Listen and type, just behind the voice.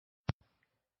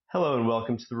Hello and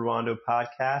welcome to the Rwando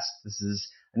podcast. This is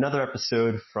another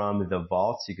episode from The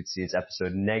Vault. You can see it's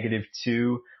episode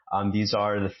 -2. These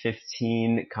are the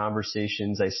 15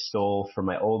 conversations I stole from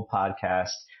my old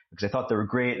podcast because I thought they were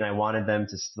great and I wanted them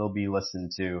to still be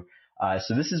listened to.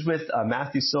 So this is with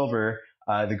Matthew Silver,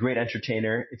 the great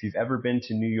entertainer. If you've ever been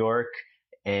to New York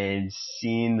and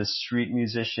seen the street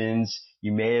musicians,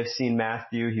 you may have seen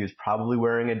Matthew. He was probably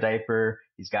wearing a diaper.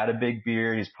 He's got a big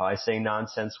beard. He's probably saying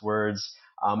nonsense words.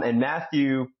 And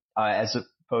Matthew, as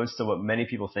opposed to what many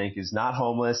people think, is not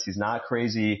homeless. He's not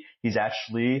crazy. He's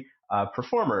actually a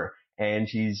performer, and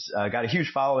he's got a huge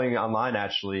following online,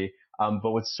 actually.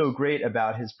 But what's so great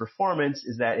about his performance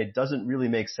is that it doesn't really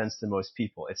make sense to most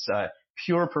people. It's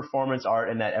pure performance art,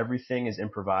 and that everything is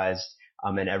improvised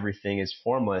and everything is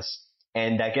formless.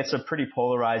 And that gets a pretty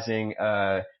polarizing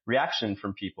reaction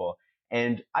from people.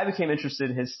 And I became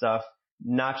interested in his stuff,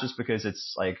 not just because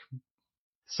it's like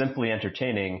simply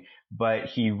entertaining, but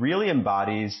he really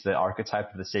embodies the archetype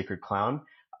of the sacred clown.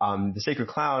 The sacred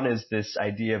clown is this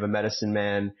idea of a medicine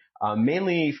man,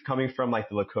 mainly coming from like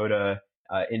the Lakota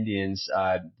Indians,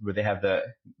 where they have the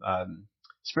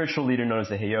spiritual leader known as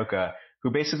the Heyoka,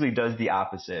 who basically does the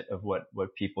opposite of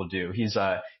what people do. He's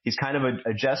kind of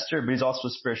a jester, but he's also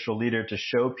a spiritual leader to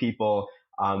show people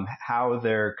how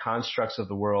their constructs of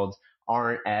the world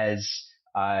aren't as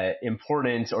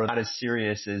important or not as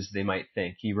serious as they might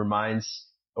think. He reminds,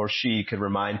 or she could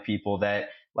remind people that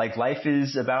like life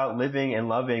is about living and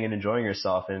loving and enjoying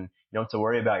yourself, and you don't have to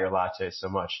worry about your latte so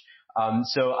much.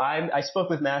 So I spoke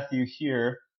with Matthew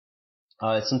here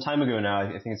some time ago now.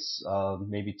 I think it's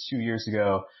maybe 2 years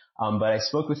ago. But I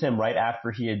spoke with him right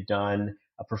after he had done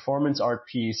a performance art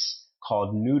piece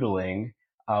called Noodling,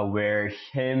 where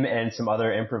him and some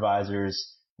other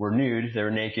improvisers were nude. They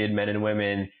were naked, men and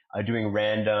women, doing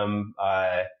random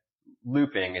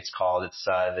looping, it's called. It's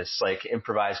this like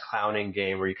improvised clowning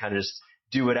game where you kind of just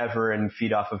do whatever and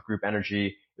feed off of group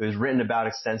energy. It was written about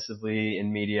extensively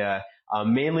in media,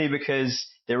 mainly because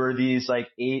there were these like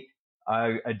 8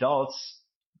 adults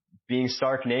being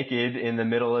stark naked in the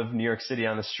middle of New York City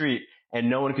on the street, and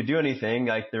no one could do anything.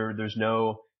 Like there's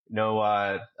no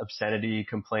obscenity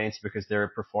complaints because they're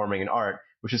performing an art,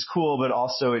 which is cool, but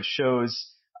also it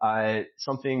shows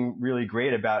something really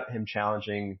great about him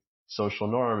challenging social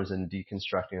norms and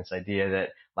deconstructing this idea that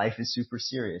life is super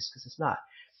serious, because it's not.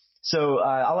 So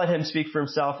I'll let him speak for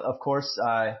himself. Of course,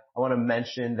 I want to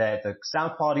mention that the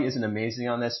sound quality isn't amazing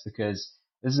on this, because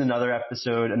this is another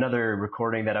episode, another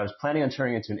recording that I was planning on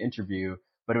turning into an interview,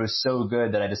 but it was so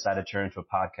good that I decided to turn it into a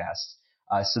podcast.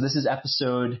 So this is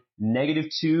episode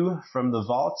 -2 from The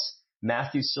Vault,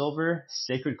 Matthew Silver,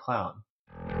 Sacred Clown.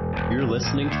 You're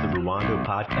listening to the Rwando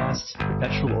podcast,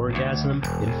 Perpetual Orgasm,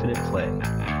 Infinite Play.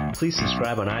 Please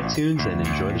subscribe on iTunes and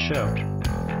enjoy the show.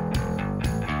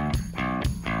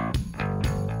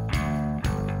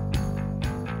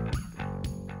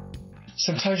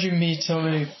 Sometimes you meet so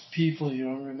many people you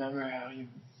don't remember how you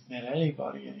met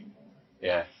anybody anymore.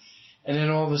 Yeah. And then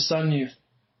all of a sudden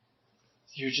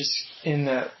you're just in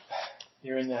that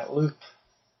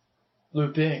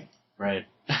looping. Right.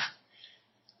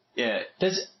 Yeah.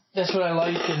 That's what I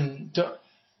like, and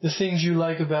the things you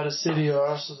like about a city are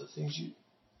also the things you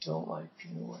don't like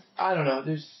in a way. I don't know.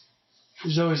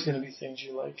 There's always going to be things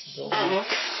you like and don't like.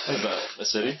 What about a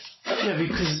city? Yeah,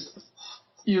 because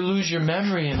you lose your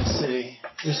memory in a city.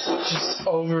 There's just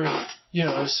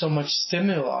there's so much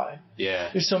stimuli. Yeah.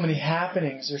 There's so many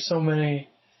happenings. There's so many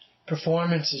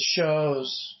performances,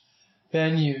 shows,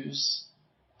 venues,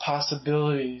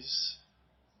 possibilities.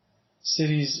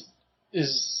 Cities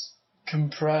is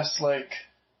compressed, like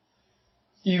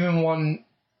even one.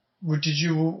 What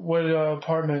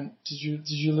apartment did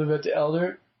you live at? The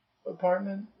Elder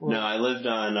apartment? No, I lived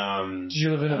on. Did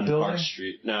you live in a building? Park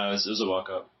Street. No, it was a walk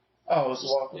up. Oh, it was a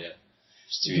walk up. Yeah.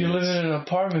 If you live in an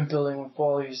apartment building with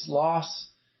all these lofts,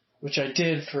 which I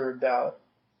did for about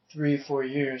 3 or 4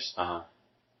 years,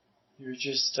 you're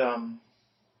just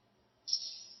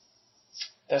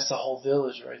that's the whole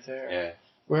village right there. Yeah.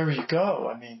 Wherever you go,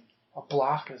 I mean, a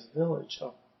block is a village,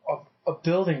 a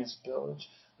building is a village,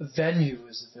 a venue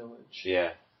is a village.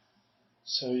 Yeah.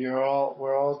 So we're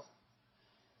all,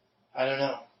 I don't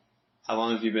know. How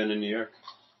long have you been in New York?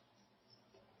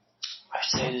 I'd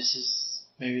say this is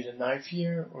maybe the 9th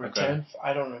year or 10th.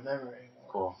 I don't remember anymore.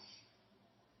 Cool.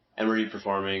 And were you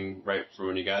performing right from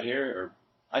when you got here, or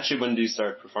actually when did you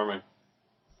start performing?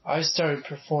 I started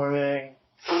performing,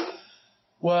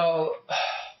 well,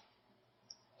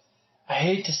 I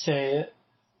hate to say it,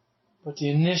 but the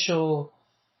initial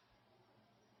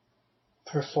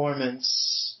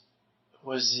performance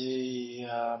was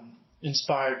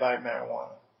inspired by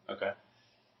marijuana. Okay.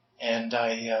 And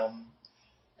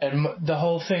the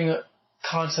whole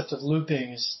concept of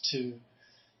looping is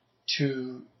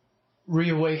to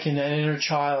reawaken that inner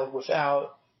child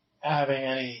without having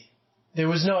any.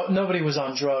 Nobody was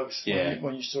on drugs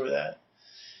when you saw that.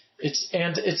 It's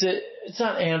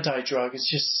not anti-drug. It's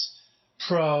just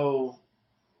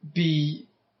be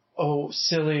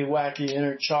silly, wacky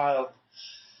inner child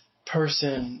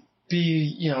person.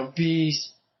 Be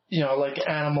like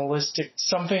animalistic,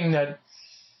 something that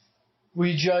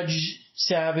we judge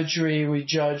savagery, we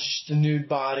judge the nude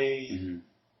body. Mm-hmm.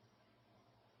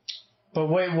 But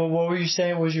wait, what were you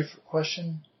saying? What was your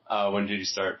question? When did you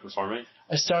start performing?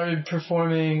 I started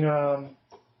performing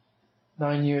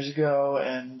 9 years ago,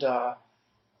 and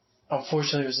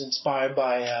unfortunately was inspired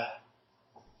by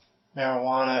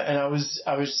marijuana. And I was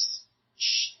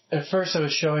at first I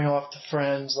was showing off to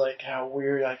friends like how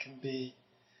weird I can be,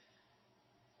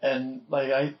 and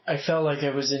like I felt like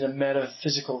I was in a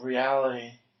metaphysical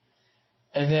reality.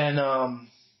 And then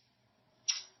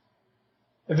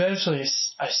eventually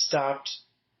I stopped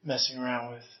messing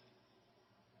around with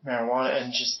marijuana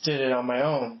and just did it on my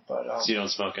own. But so you don't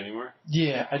smoke anymore?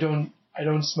 Yeah, I don't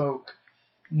smoke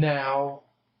now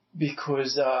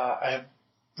because I have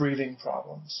breathing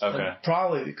problems. Okay. And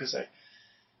probably because I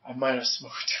might have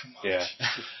smoked too much. Yeah.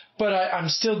 But I'm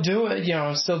still doing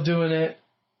it,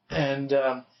 and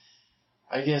I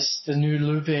guess the new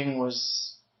looping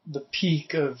was the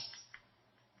peak of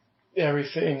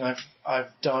everything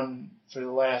I've done for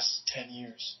the last 10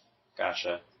 years.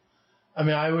 Gotcha. I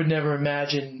mean, I would never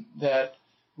imagine that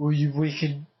we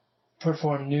could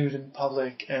perform nude in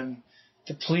public and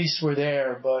the police were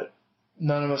there, but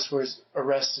none of us was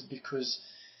arrested because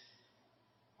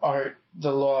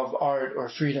the law of art or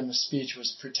freedom of speech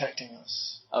was protecting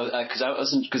us.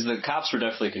 Because the cops were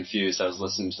definitely confused. I was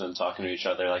listening to them talking to each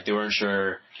other. Like they weren't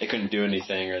sure, they couldn't do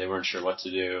anything, or they weren't sure what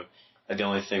to do. Like the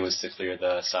only thing was to clear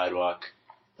the sidewalk.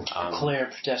 Clear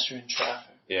pedestrian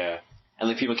traffic. Yeah. And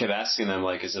like people kept asking them,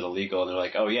 like, is it illegal? And they're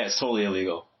like, oh yeah, it's totally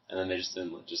illegal. And then they just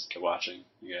kept watching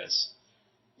you guys.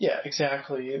 Yeah,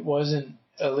 exactly. It wasn't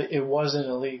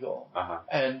illegal. Uh-huh.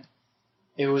 And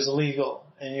it was legal,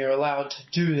 and you're allowed to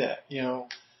do that. You know,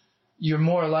 you're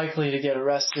more likely to get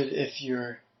arrested if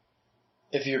you're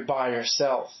by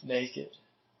yourself, naked.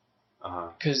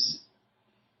 Because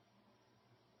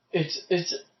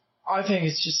I think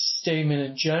it's just a statement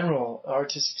in general,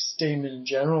 artistic statement in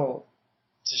general,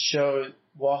 to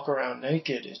walk around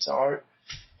naked. It's art.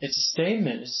 It's a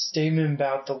statement. It's a statement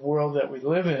about the world that we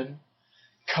live in.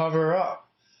 Cover up.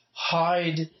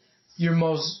 Hide your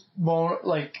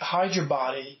hide your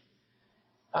body.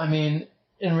 I mean,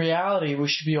 in reality, we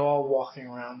should be all walking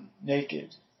around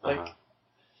naked.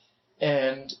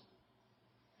 And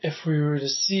if we were to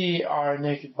see our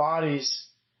naked bodies,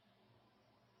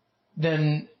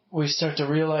 then we start to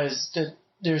realize that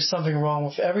there's something wrong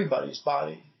with everybody's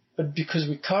body. But because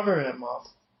we cover them up,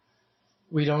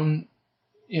 we don't,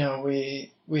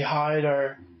 we hide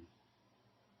our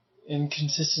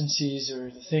inconsistencies or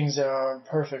the things that are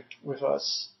imperfect with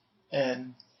us.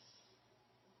 And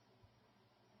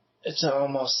it's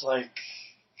almost like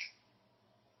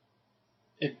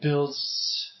it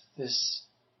builds this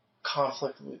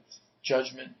conflict with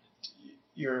judgment.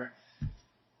 You're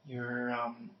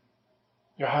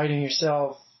hiding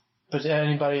yourself, but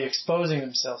anybody exposing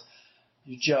themselves,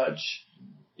 you judge.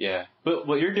 Yeah, but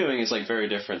what you're doing is like very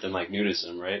different than like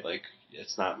nudism, right? Like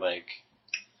it's not like.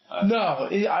 No,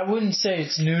 I wouldn't say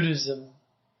it's nudism.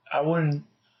 I would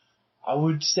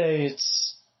say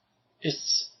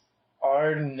it's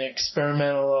art and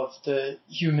experimental of the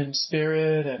human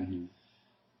spirit and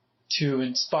to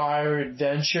inspire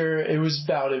adventure. It was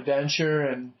about adventure,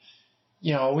 and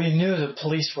we knew the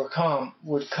police would come,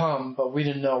 but we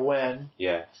didn't know when.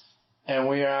 Yeah. And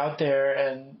we were out there,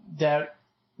 and that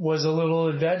was a little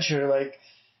adventure. Like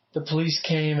the police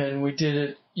came and we did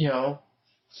it.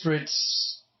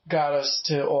 Fritz got us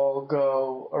to all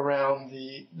go around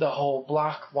the whole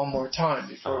block one more time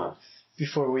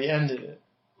before we ended it.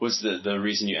 Was the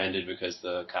reason you ended because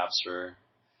the cops were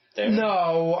there?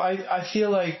 No, I feel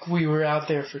like we were out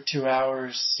there for 2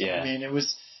 hours. Yeah. I mean, it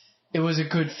was a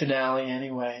good finale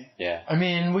anyway. Yeah. I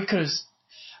mean,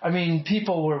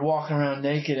 people were walking around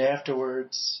naked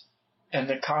afterwards, and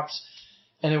the cops,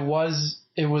 and it was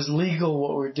legal.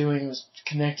 What we're doing was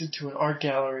connected to an art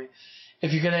gallery.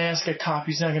 If you're going to ask a cop,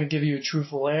 he's not going to give you a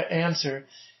truthful answer,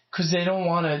 because they don't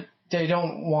want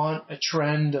a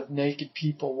trend of naked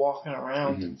people walking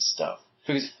around and stuff.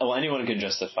 Because anyone can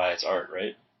justify it's art,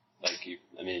 right?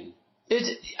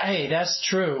 That's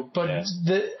true, but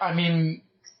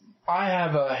I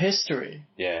have a history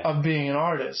of being an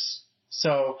artist,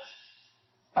 so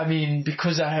I mean,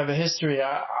 because I have a history,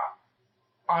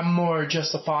 I'm more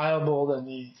justifiable than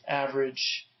the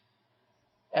average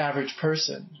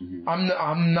person. Mm-hmm.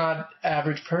 I'm not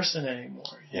average person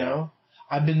anymore, you know?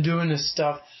 I've been doing this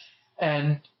stuff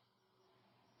and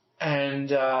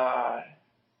I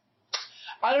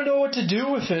don't know what to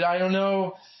do with it. I don't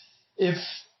know if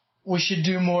we should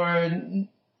do more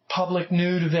public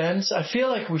nude events. I feel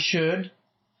like we should.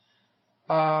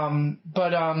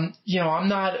 But you know, I'm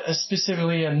not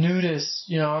specifically a nudist,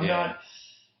 you know, I'm not,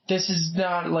 this is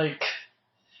not like,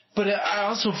 but I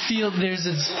also feel there's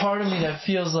this part of me that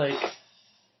feels like,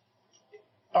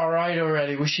 alright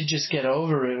already, we should just get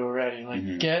over it already.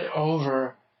 Like, get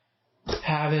over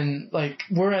having, like,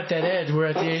 we're at that edge, we're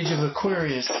at the age of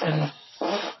Aquarius, and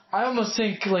I almost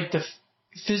think, like, the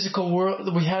physical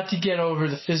world, we had to get over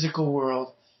the physical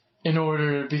world in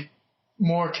order to be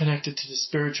more connected to the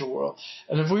spiritual world.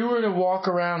 And if we were to walk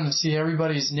around and see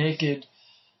everybody's naked,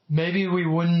 maybe we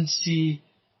wouldn't see,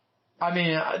 I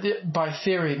mean, by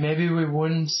theory, maybe we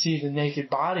wouldn't see the naked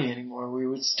body anymore. We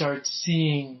would start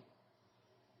seeing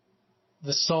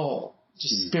the soul,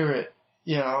 just spirit,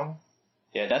 you know?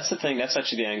 Yeah, that's the thing. That's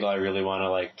actually the angle I really want to,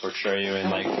 like, portray you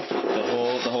in, like,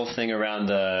 the whole thing around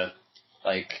the,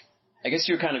 like, I guess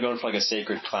you were kind of going for, like, a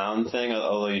sacred clown thing,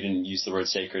 although you didn't use the word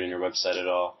sacred in your website at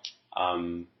all.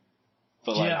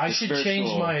 But like, I should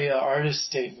change my artist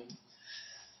statement.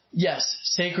 Yes,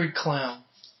 sacred clown.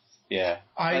 Yeah.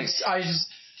 I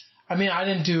mean, I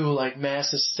didn't do like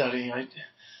massive studying.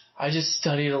 I just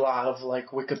studied a lot of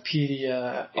like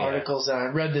Wikipedia articles, and I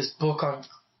read this book on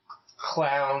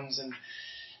clowns, and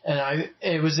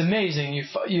it was amazing.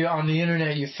 You on the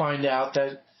internet you find out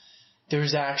that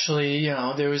there's actually, you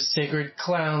know, there was sacred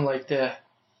clown, like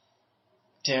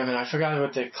damn it, I forgot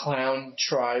what the clown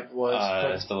tribe was.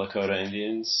 It's the Lakota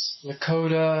Indians.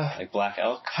 Lakota. Like Black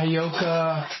Elk.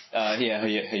 Hyoka.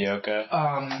 Hyoka.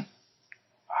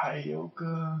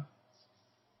 Hyoka.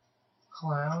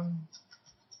 Clown.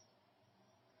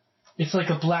 It's like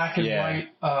a black and white,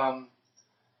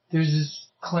 there's this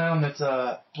clown that's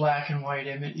a black and white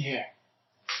image. Yeah.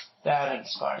 That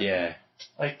inspired me.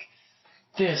 Like,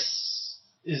 this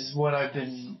is what I've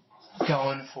been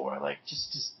going for, like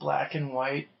just this black and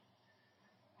white.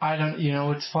 I don't, you know,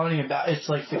 what's funny about it's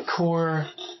like the core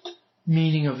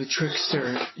meaning of the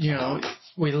trickster. You know,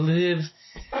 we live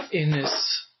in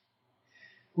this.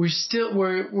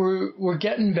 We're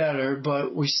getting better,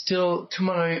 but we still too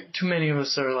many of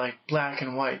us are like black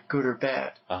and white, good or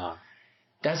bad.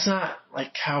 That's not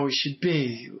like how we should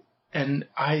be, and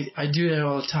I do that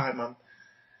all the time.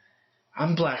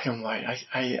 I'm black and white.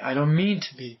 I don't mean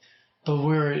to be. But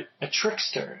we're a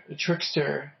trickster,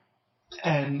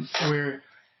 and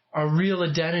our real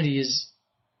identity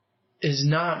is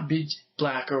not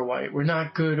black or white. We're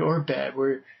not good or bad.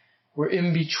 We're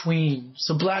in between.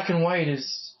 So black and white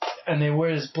is, and they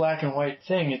wear this black and white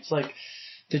thing. It's like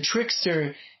the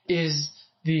trickster is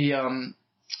the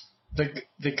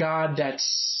god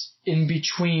that's in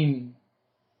between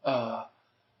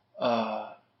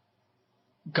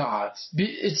gods.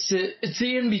 It's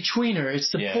the in-betweener.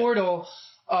 It's the portal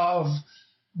of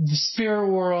the spirit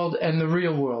world and the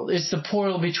real world. It's the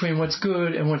portal between what's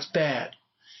good and what's bad.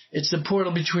 It's the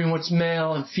portal between what's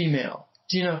male and female.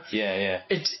 Do you know? Yeah.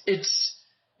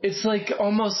 It's like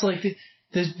almost like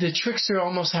the trickster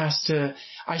almost has to.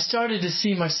 I started to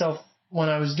see myself when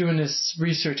I was doing this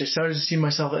research. I started to see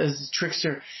myself as the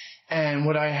trickster, and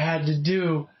what I had to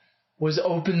do was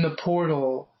open the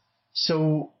portal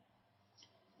so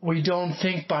we don't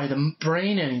think by the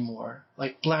brain anymore,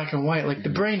 like black and white. Like the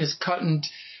brain is cut and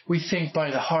we think by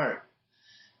the heart.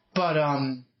 But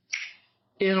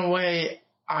in a way,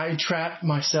 I trapped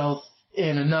myself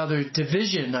in another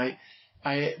division.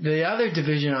 The other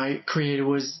division I created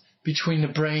was between the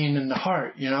brain and the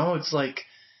heart. You know, it's like,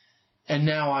 and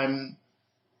now I'm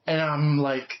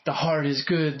like, the heart is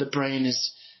good, the brain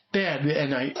is bad,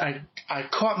 and I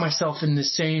caught myself in the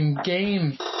same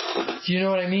game. Do you know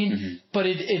what I mean? But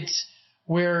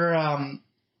we're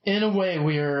in a way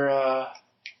we're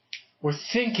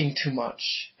thinking too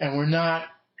much, and we're not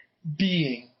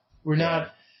being. We're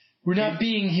not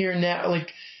being here now.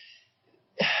 Like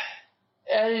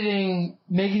editing,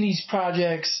 making these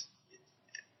projects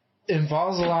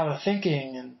involves a lot of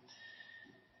thinking,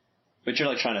 but you're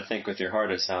like trying to think with your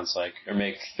heart, it sounds like, or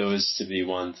make those to be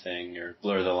one thing, or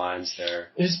blur the lines there.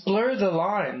 It's blur the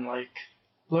line.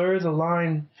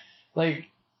 Like,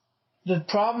 the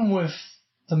problem with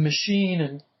the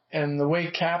machine and the way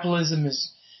capitalism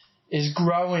is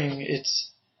growing,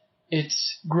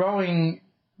 it's growing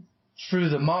through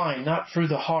the mind, not through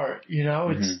the heart, you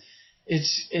know?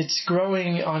 it's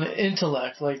growing on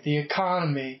intellect. Like the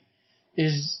economy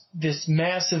is this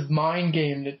massive mind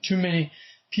game that too many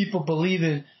people believe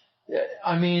in.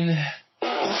 I mean,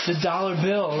 the dollar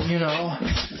bill, you know,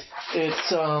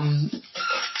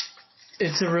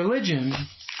 it's a religion,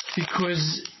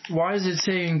 because why is it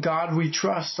saying God we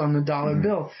trust on the dollar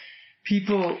bill?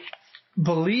 People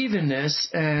believe in this,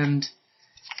 and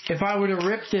if I were to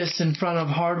rip this in front of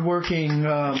hardworking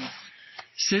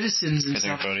citizens and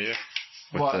stuff. Photo you?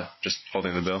 What? Just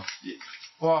holding the bill?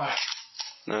 Why?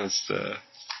 No, it's the...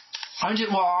 I'm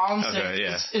just, well, I'm Okay, saying,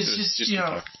 yeah. it's just, you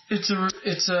know, talk.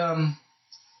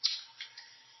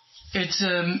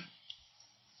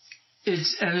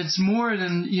 it's more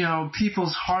than, you know,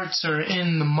 people's hearts are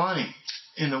in the money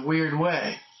in a weird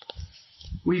way.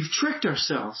 We've tricked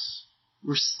ourselves.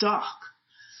 We're stuck.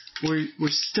 We're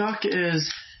stuck in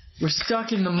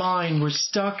the mind. We're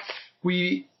stuck.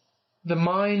 The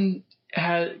mind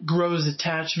grows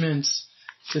attachments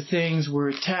to things. We're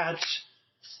attached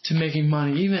to making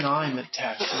money. Even I'm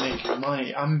attached to making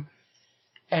money.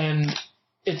 And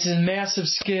it's a massive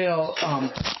scale.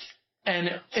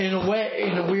 And in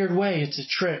a weird way, it's a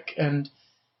trick. And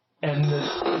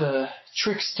the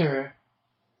trickster,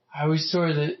 I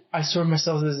saw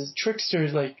myself as a trickster,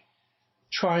 like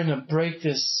trying to break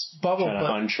this bubble.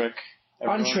 Trying to untrick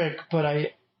everyone. Untrick, but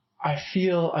I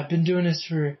feel I've been doing this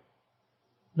for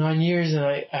 9 years, and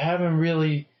I haven't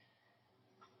really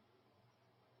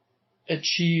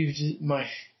achieved my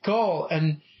goal,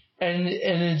 and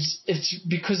it's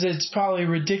because it's probably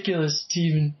ridiculous to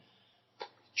even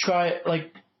try it.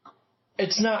 Like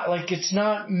it's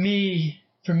not me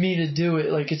for me to do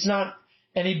it. Like it's not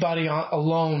anybody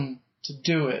alone to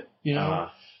do it, you know.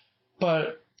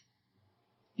 But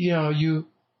you know,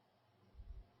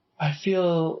 I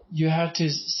feel you have to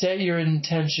set your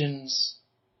intentions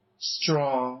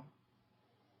strong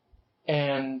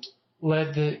and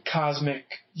let the cosmic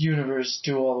universe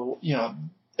do all the, you know,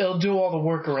 it'll do all the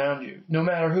work around you, no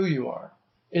matter who you are.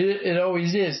 It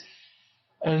always is.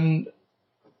 And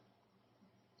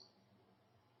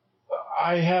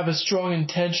I have a strong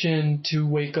intention to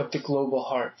wake up the global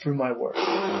heart through my work.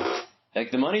 Like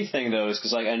the money thing though is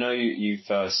because like I know you've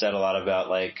said a lot about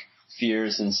like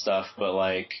fears and stuff, but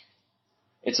like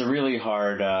it's a really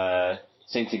hard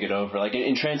thing to get over. Like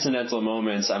in transcendental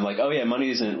moments, I'm like, oh yeah, money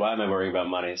isn't. Why am I worrying about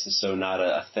money? This is so not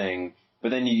a thing. But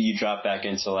then you drop back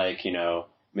into like, you know,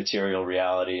 material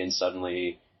reality, and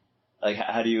suddenly, like,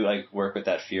 how do you like work with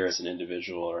that fear as an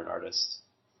individual or an artist?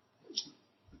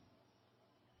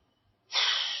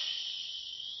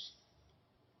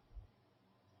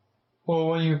 Well,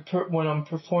 when I'm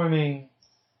performing,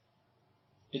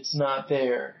 it's not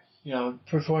there. You know,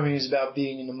 performing is about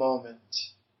being in the moment.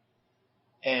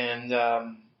 And,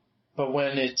 but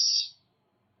when it's,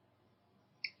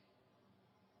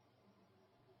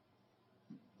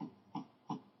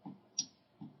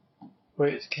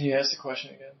 wait, can you ask the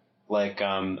question again? Like,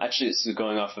 actually, so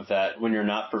going off of that, when you're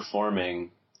not performing,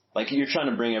 like you're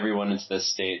trying to bring everyone into the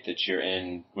state that you're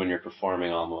in when you're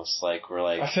performing almost, like we're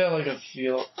like... I feel like I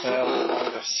feel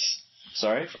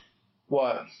Sorry?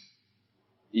 What?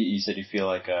 You said you feel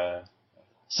like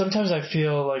Sometimes I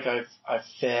feel like I've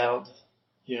failed.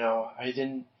 You know, I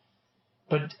didn't,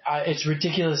 but it's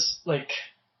ridiculous. Like,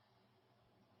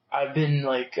 I've been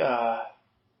like,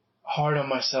 hard on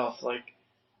myself. Like,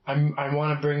 I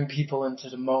want to bring people into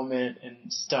the moment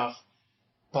and stuff,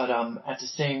 but, at the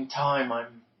same time,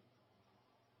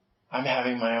 I'm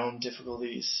having my own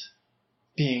difficulties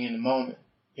being in the moment,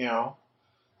 you know,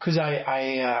 cause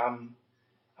I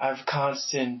have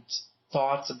constant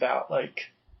thoughts about like,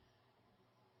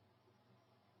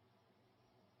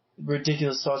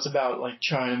 ridiculous thoughts about like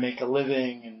trying to make a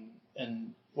living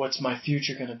and what's my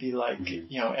future going to be like,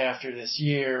 you know, after this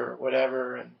year or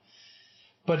whatever.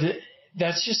 But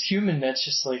that's just human. That's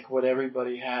just like what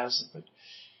everybody has.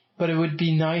 But it would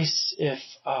be nice if,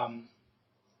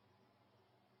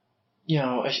 you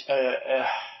know,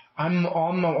 I'm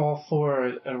all for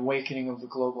an awakening of the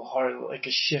global heart, like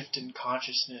a shift in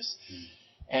consciousness.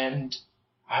 And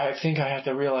I think I have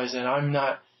to realize that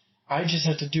I just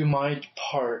have to do my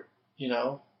part. You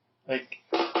know, like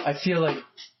I feel like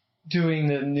doing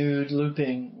the nude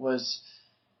looping was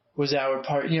our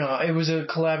part. You know, it was a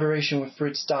collaboration with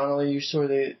Fritz Donnelly. You saw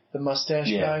the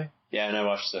mustache guy. Yeah, and I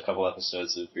watched a couple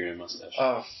episodes of Beard and Mustache.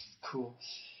 Oh, cool.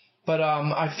 But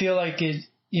I feel like it.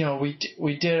 You know,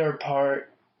 we did our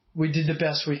part. We did the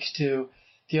best we could do.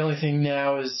 The only thing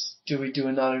now is, do we do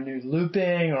another nude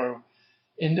looping or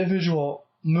individual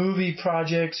movie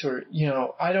projects, or you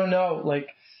know, I don't know, like.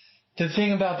 The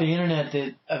thing about the internet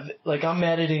like I'm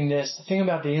editing this, the thing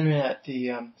about the internet,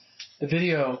 the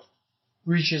video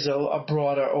reaches a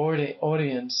broader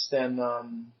audience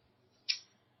than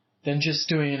just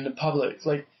doing it in the public.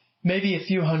 Like maybe a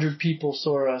few hundred people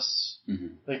saw us,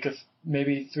 like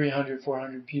maybe 300,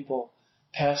 400 people,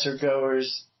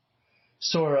 passer-goers,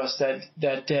 saw us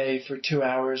that day for 2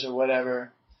 hours or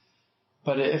whatever.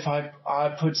 But if I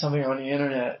put something on the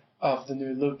internet of the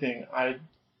new looping,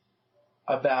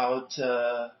 about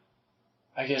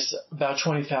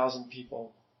 20,000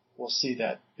 people will see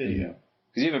that video.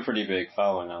 Because you have a pretty big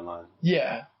following online.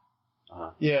 Yeah.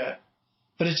 Yeah.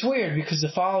 But it's weird because the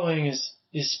following is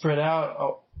spread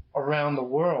out around the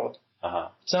world.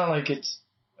 It's not like it's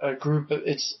a group of,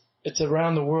 it's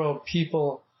around the world,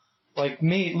 people like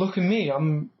me. Look at me.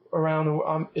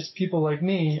 It's people like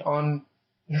me on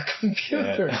your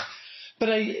computer. Yeah. But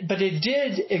I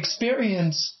did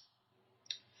experience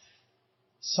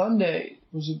Sunday,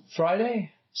 was it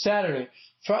Friday? Saturday,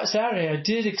 I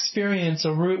did experience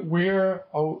a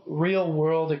real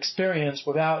world experience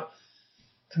without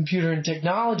computer and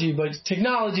technology, but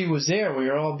technology was there. We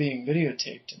were all being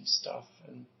videotaped and stuff.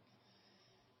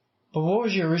 But what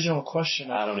was your original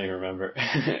question? I don't even remember.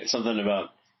 Something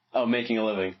about, making a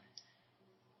living.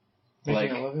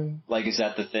 Making a living? Like, is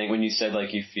that the thing? When you said,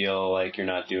 like, you feel like you're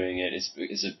not doing it, is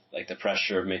it, like, the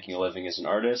pressure of making a living as an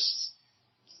artist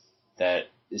that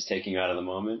is taking you out of the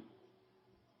moment?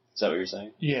 Is that what you're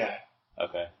saying? Yeah.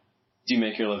 Okay. Do you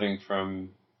make your living from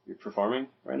your performing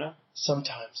right now?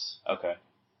 Sometimes. Okay.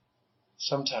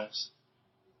 Sometimes.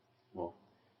 Well,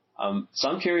 so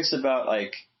I'm curious about,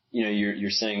 like, you know, you're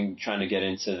saying trying to get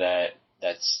into that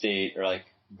state, or like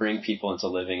bring people into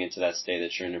living into that state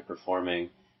that you're in and performing.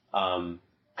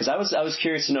 Because I was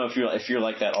curious to know if you're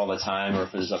like that all the time, or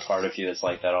if there's a part of you that's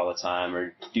like that all the time,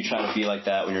 or do you try to be like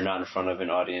that when you're not in front of an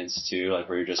audience too, like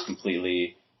where you're just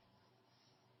completely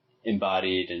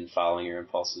embodied and following your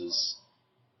impulses?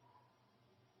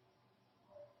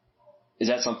 Is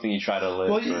that something you try to live?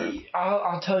 Well,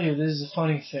 I'll tell you, this is a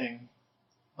funny thing.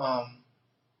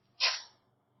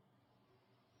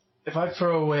 If I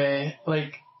throw away,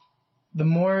 like, the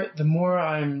more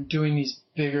I'm doing these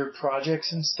bigger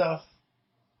projects and stuff,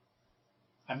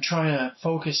 I'm trying to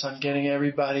focus on getting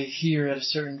everybody here at a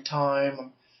certain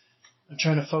time. I'm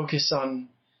trying to focus on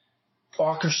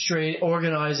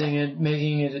organizing it,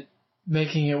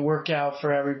 making it work out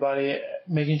for everybody,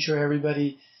 making sure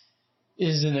everybody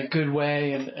is in a good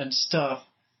way and stuff.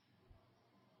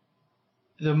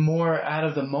 The more out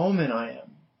of the moment I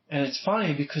am. And it's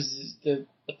funny because the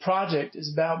project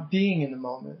is about being in the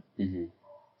moment. Mm-hmm.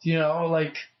 You know,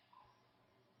 like,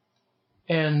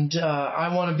 and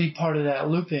I want to be part of that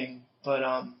looping,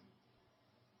 but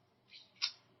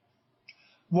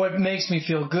what makes me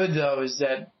feel good though is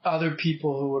that other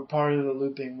people who were part of the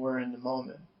looping were in the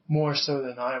moment, more so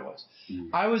than I was.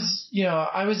 Mm-hmm. I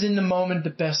was in the moment the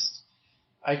best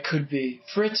I could be.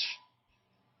 Fritz,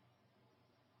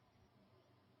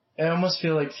 I almost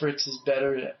feel like Fritz is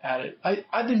better at it.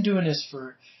 I've been doing this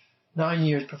for 9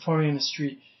 years, performing in the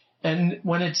street, and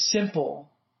when it's simple,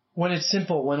 when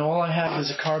all I have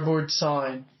is a cardboard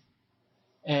sign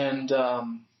and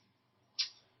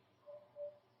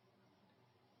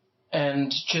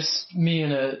just me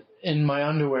in my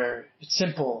underwear, it's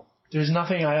simple. There's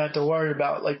nothing I have to worry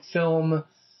about, like film.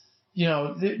 You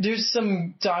know, there's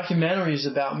some documentaries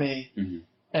about me,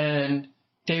 and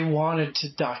they wanted to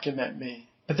document me,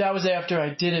 but that was after I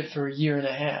did it for a year and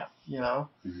a half, you know,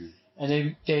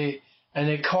 and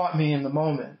they caught me in the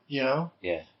moment, you know.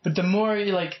 Yeah. But the more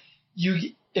if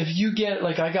you get,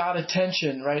 like, I got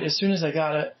attention, right? As soon as I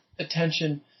got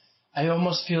attention, I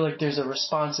almost feel like there's a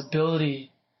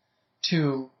responsibility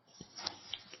to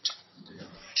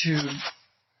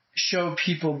show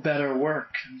people better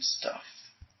work and stuff.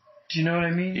 Do you know what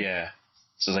I mean? Yeah.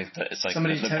 So it's like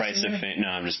the price of fame. No,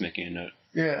 I'm just making a note.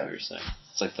 Yeah. Of what you're saying.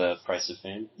 It's like the price of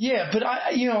fame. Yeah, but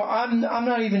I'm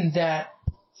not even that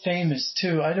famous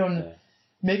too. I don't. Yeah.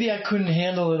 Maybe I couldn't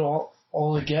handle it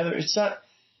all together. It's not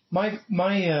my.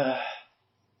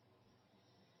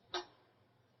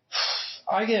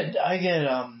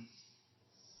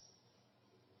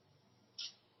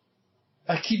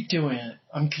 I keep doing it.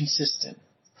 I'm consistent.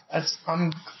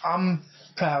 I'm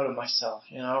proud of myself.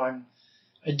 You know,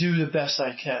 I do the best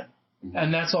I can,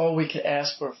 and that's all we can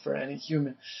ask for any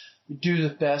human. You do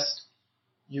the best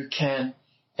you can,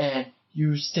 and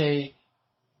you stay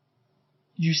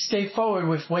forward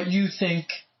with what you think.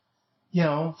 You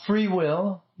know, free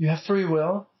will. You have free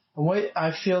will, and what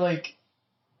I feel like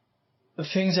the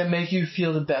things that make you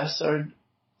feel the best are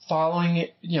following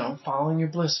it. You know, following your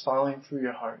bliss, following through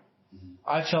your heart.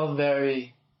 I felt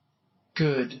very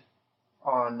good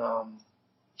on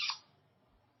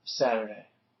Saturday.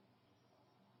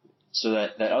 So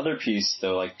that other piece,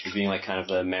 though, like being like kind of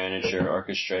the manager,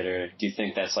 orchestrator, do you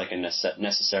think that's like a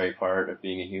necessary part of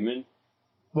being a human?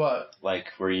 What? Like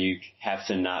where you have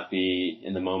to not be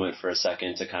in the moment for a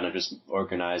second to kind of just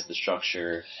organize the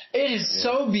structure. It is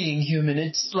so being human.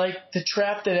 It's like the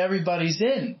trap that everybody's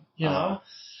in, you know?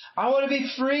 I want to be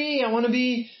free. I want to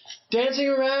be dancing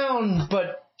around.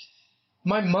 But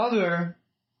my mother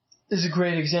is a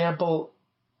great example.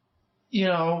 You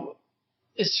know,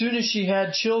 as soon as she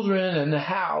had children and the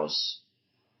house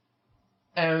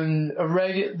and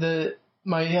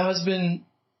my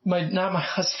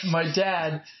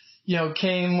dad, you know,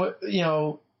 came, you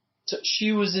know,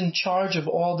 she was in charge of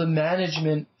all the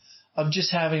management of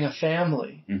just having a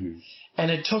family. Mm-hmm. And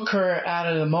it took her out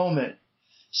of the moment.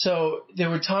 So there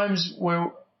were times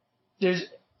where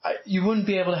you wouldn't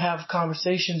be able to have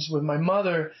conversations with my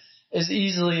mother as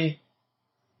easily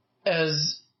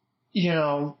as, you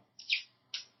know,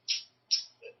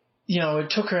 it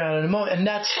took her out of the moment. And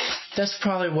that's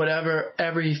probably whatever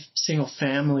every single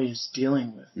family is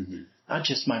dealing with. Mm-hmm. Not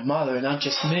just my mother, not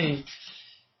just me.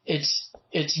 It's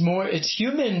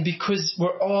human because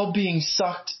we're all being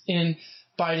sucked in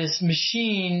by this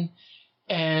machine,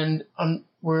 and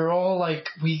we're all like,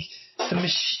 the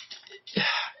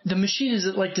machine is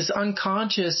like this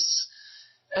unconscious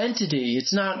entity.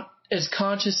 It's not as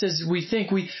conscious as we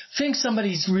think. We think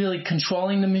somebody's really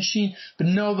controlling the machine, but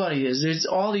nobody is. There's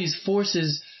all these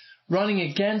forces running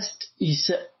against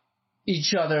each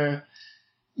other.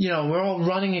 You know, we're all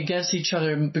running against each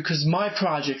other because my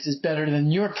project is better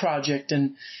than your project,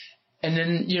 and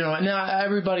then, you know, now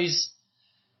everybody's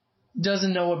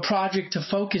doesn't know what project to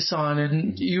focus on,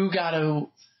 and you got to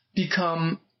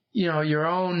become, you know, your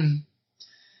own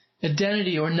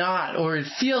identity or not, or it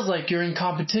feels like you're in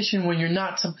competition when you're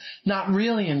not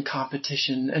really in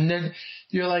competition. And then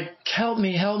you're like, help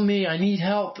me, I need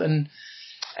help. And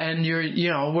you're, you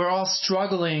know, we're all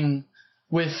struggling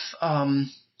with that.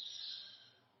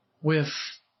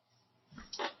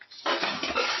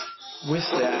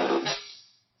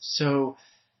 So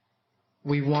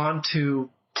we want to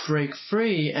break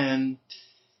free, and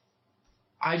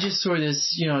I just saw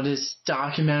this, you know, this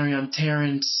documentary on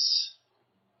Terrence,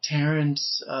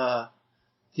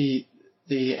 the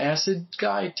acid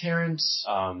guy, Terrence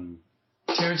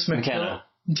McKenna.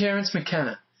 Terrence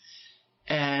McKenna.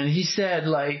 And he said,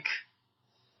 like,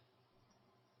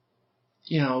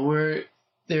 you know,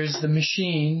 there's the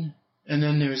machine and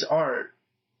then there's art.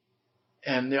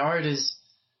 And the art is,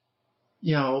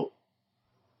 you know,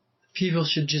 people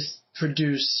should just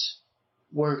produce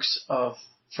works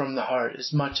from the heart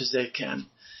as much as they can.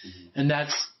 Mm-hmm. And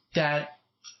that's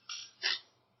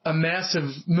a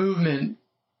massive movement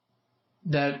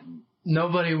that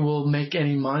nobody will make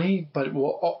any money, but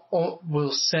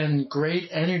will send great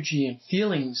energy and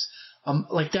feelings.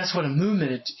 Like that's what a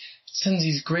movement, it sends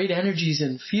these great energies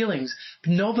and feelings,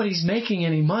 but nobody's making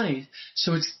any money.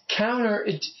 So it's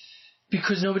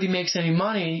because nobody makes any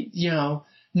money, you know,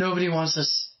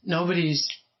 nobody's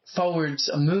forwards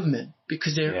a movement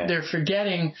because they're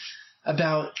forgetting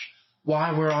about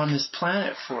why we're on this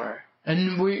planet for.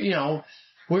 And we're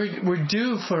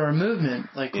due for a movement,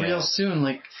 like real soon,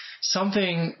 like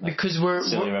something, because we're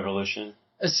revolution.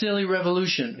 A silly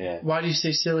revolution. Yeah. Why do you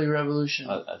say silly revolution?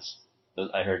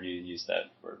 I heard you use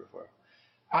that word before.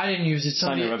 I didn't use it.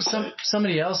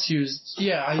 Somebody else used.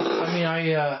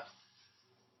 Yeah.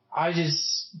 I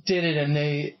just did it, and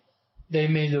they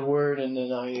made the word, and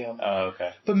then I. Oh,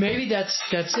 okay. But maybe that's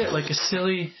it, like a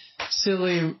silly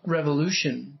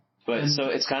revolution. But so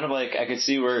it's kind of like, I could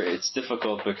see where it's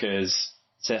difficult, because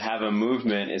to have a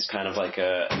movement is kind of like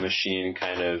a machine,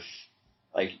 kind of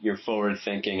like you're forward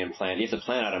thinking and plan. You have to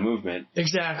plan out a movement.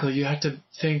 Exactly. You have to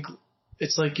think.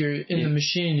 It's like you're in the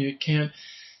machine. You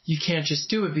can't just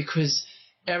do it because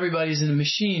everybody's in the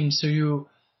machine. So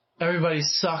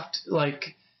everybody's sucked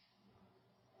like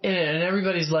in it, and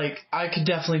everybody's like, I could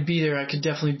definitely be there.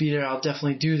 I'll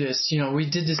definitely do this. You know, we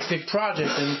did this big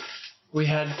project, and we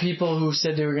had people who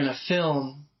said they were going to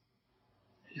film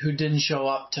who didn't show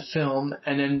up to film,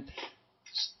 and then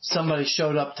somebody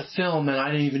showed up to film, and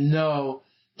I didn't even know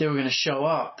they were going to show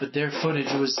up, but their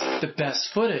footage was the best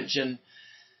footage, and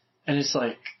it's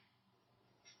like,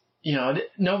 you know,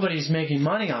 nobody's making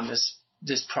money on this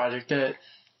project.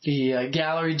 The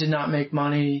gallery did not make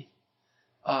money.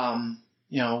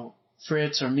 You know,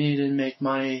 Fritz or me didn't make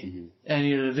money. Mm-hmm.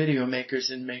 Any of the video makers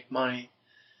didn't make money.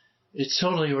 It's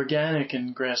totally organic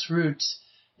and grassroots.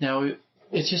 Now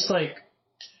it's just like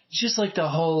the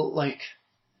whole like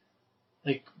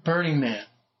Burning Man.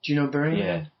 Do you know Burning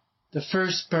Man? The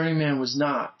first Burning Man was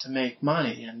not to make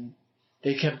money, and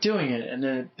they kept doing it, and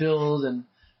then it built, and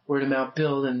word of mouth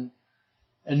built, and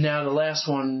And now the last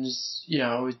one is,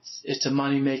 it's a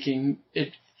money making,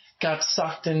 it got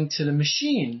sucked into the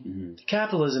machine,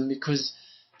 capitalism, because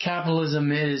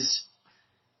capitalism is,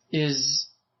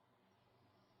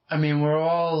 we're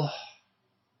all,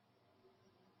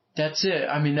 that's it.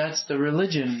 That's the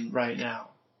religion right now.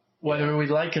 Whether we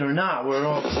like it or not, we're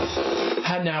all,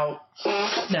 now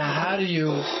how do you,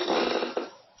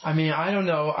 I don't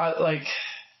know,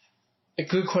 a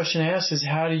good question to ask is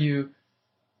how do you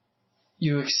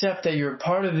accept that you're a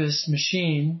part of this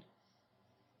machine,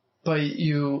 but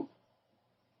you're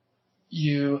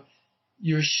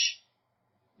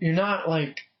not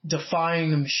like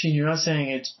defying the machine. You're not saying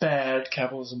it's bad,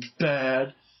 capitalism's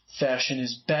bad, fashion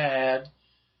is bad.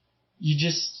 You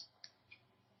just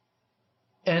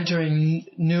entering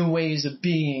new ways of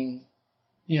being.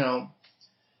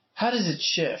 How does it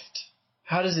shift?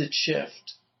 How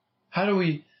do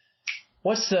we?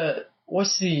 What's the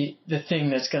thing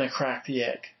that's going to crack the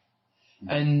egg?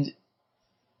 And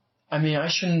I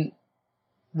shouldn't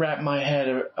wrap my head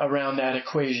around that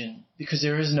equation, because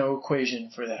there is no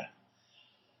equation for that.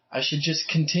 I should just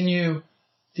continue.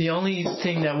 The only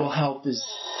thing that will help is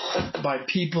by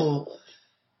people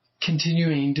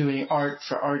continuing doing art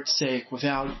for art's sake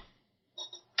without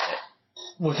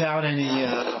any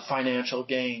financial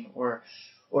gain or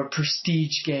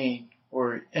prestige gain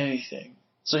or anything.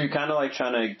 So you're kind of like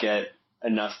trying to get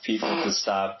enough people to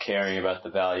stop caring about the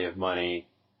value of money,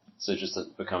 so it just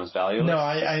becomes valueless? No,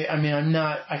 I'm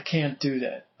not. I can't do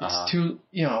that. It's too.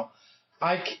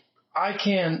 I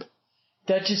can't.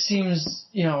 That just seems.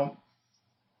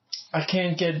 I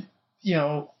can't get.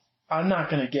 I'm not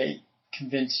going to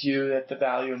convince you that the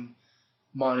value of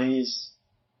money is.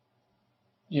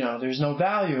 There's no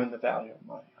value in the value of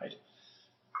money.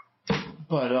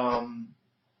 But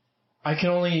I can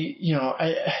only.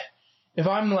 If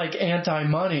I'm like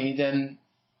anti-money, then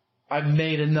I've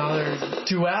made another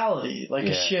duality, like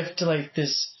a shift to like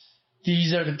this.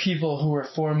 These are the people who are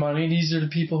for money. These are the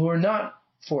people who are not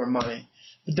for money.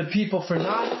 But the people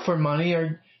not for money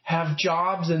have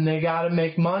jobs and they got to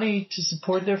make money to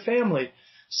support their family.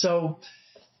 So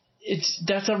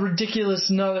that's a ridiculous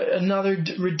another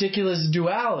ridiculous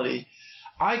duality.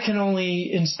 I can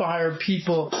only inspire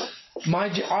people.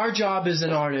 Our job as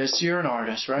an artist, you're an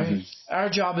artist, right? Mm-hmm. Our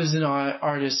job as an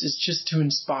artist is just to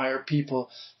inspire people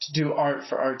to do art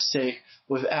for art's sake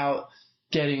without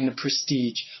getting the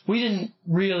prestige. We didn't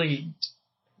really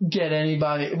we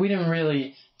didn't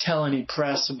really tell any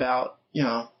press about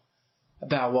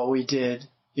what we did,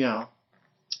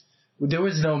 There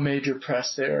was no major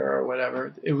press there or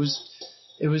whatever. It was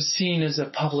seen as a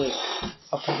public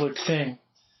thing.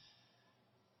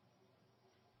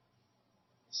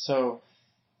 So,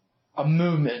 a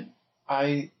movement.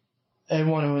 I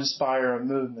want to inspire a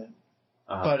movement.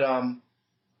 But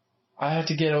I have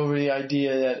to get over the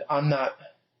idea that I'm not,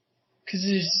 because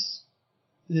there's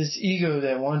this ego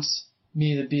that wants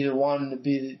me to be the one to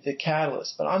be the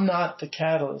catalyst, but I'm not the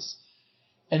catalyst.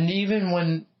 And even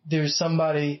when there's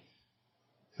somebody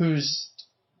who's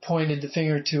pointed the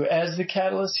finger to as the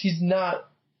catalyst, he's not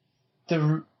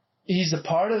he's a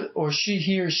part of, or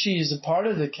he or she is a part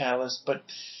of the catalyst, but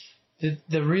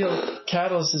the real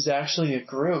catalyst is actually a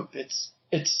group.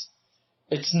 It's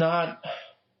not,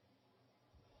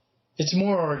 it's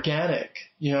more organic,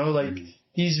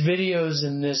 these videos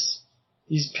and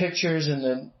these pictures and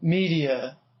the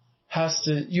media has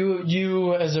to,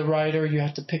 you as a writer, you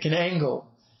have to pick an angle.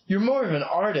 You're more of an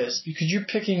artist because you're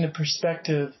picking the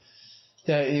perspective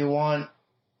that you want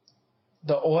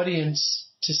the audience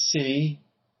to see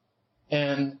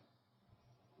and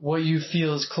what you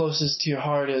feel is closest to your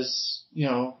heart as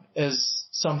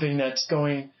something that's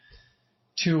going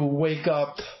to wake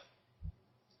up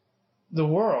the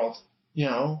world,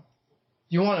 You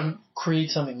want to create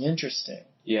something interesting.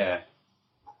 Yeah.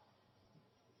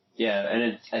 Yeah,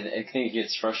 and I think it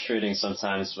gets frustrating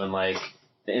sometimes when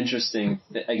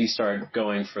you start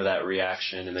going for that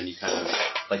reaction and then you kind of,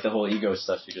 like the whole ego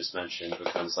stuff you just mentioned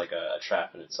becomes like a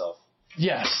trap in itself.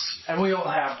 Yes, and we all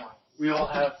have one. We all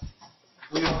have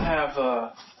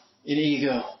an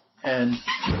ego, and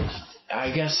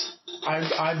I guess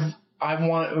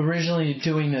originally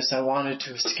doing this, I wanted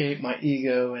to escape my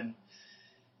ego,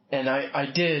 and I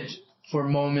did for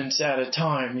moments at a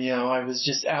time. I was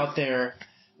just out there,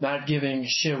 not giving a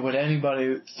shit what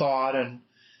anybody thought, and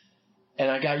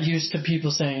I got used to people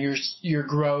saying you're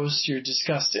gross, you're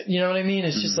disgusting. You know what I mean?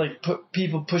 It's just like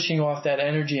people pushing off that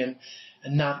energy and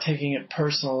not taking it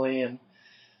personally.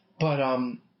 But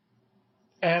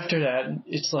after that,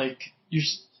 it's like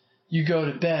you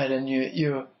go to bed and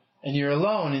you're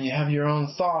alone and you have your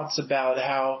own thoughts about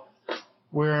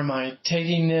where am I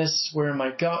taking this? Where am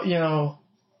I going? You know,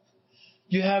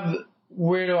 you have,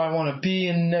 where do I want to be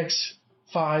in the next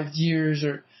 5 years,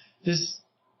 or this,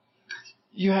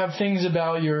 you have things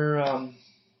about your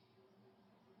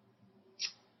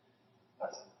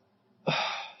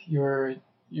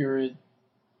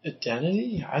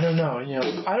identity. I don't know. You know,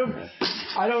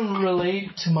 I don't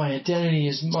relate to my identity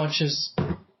as much as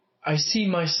I see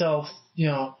myself. You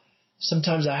know,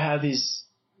 sometimes I have these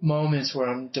moments where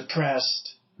I'm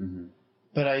depressed,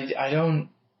 but I don't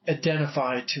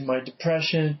identify to my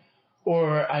depression,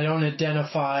 or I don't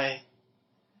identify.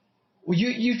 Well,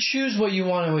 you choose what you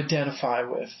want to identify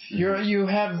with. You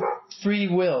have free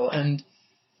will, and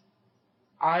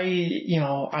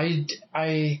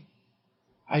I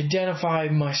identify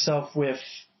myself with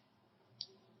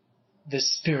the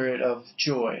spirit of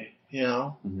joy, you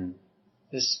know,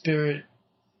 the spirit,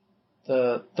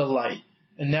 the light,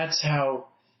 and that's how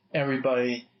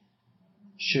everybody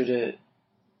should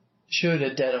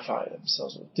identify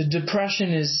themselves with. The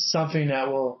depression is something that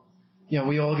will, you know,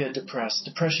 we all get depressed.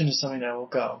 Depression is something that will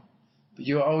go, but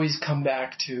you always come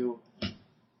back to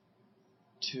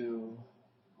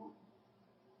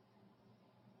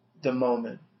the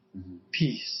moment,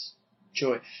 peace,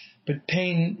 joy. But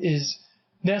pain is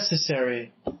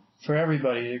necessary for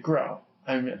everybody to grow.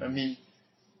 I mean,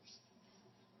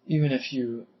 even if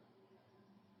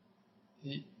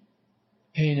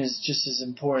pain is just as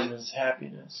important as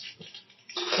happiness.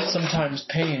 Sometimes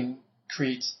pain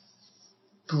creates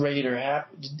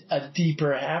a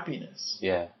deeper happiness.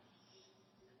 Yeah.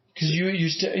 Because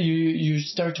you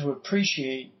start to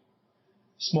appreciate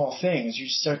small things. You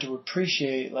start to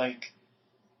appreciate, like,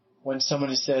 when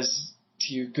somebody says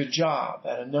to you, good job,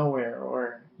 out of nowhere,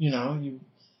 or, you know, you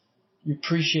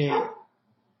appreciate,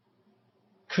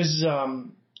 because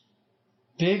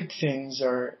big things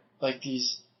are like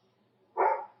these,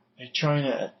 like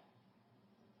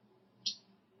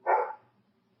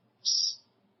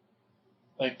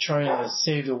trying to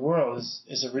save the world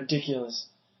is a ridiculous.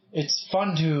 It's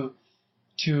fun to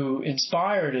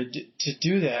inspire to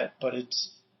do that, but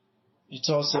it's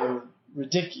also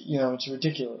ridiculous. You know, it's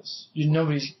ridiculous.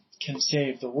 Nobody can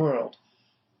save the world.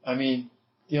 I mean,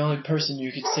 the only person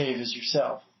you could save is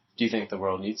yourself. Do you think the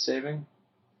world needs saving?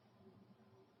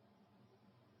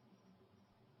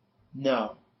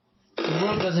 No, the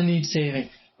world doesn't need saving.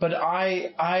 But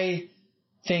I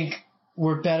think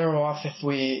we're better off if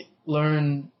we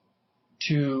learn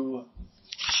to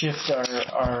shift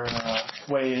our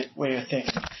way of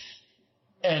thinking.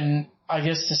 And I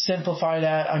guess to simplify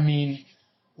that, I mean,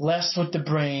 less with the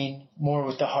brain, more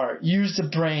with the heart. Use the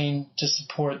brain to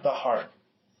support the heart.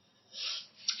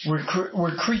 We're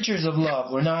creatures of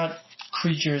love. We're not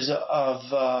creatures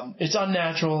of. It's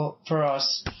unnatural for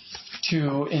us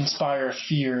to inspire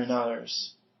fear in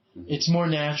others. It's more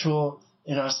natural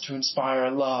in us to inspire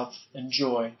love and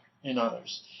joy in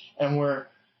others. And we're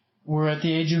at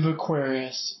the age of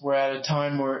Aquarius. We're at a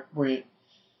time where we're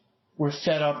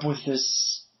fed up with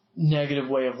this negative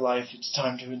way of life. It's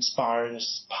time to inspire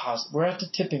this positive. We're at the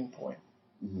tipping point.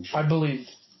 I believe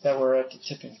that we're at the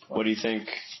tipping point. What do you think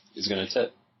is going to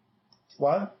tip?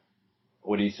 What?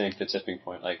 What do you think the tipping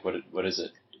point? Like, what is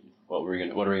it? What are we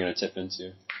going to tip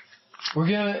into?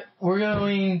 We're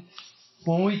going,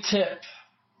 when we tip,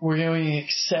 we're going to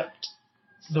accept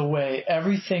the way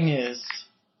everything is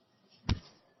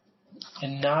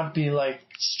and not be like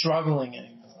struggling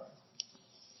anymore.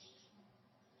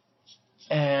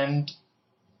 And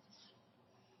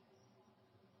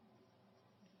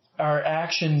our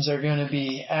actions are going to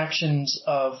be actions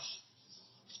of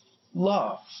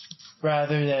love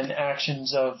rather than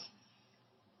actions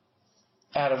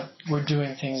we're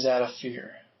doing things out of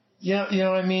fear. You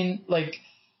know what I mean? Like,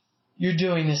 you're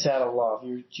doing this out of love.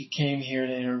 You came here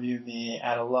to interview me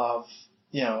out of love,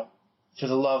 you know, for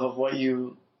the love of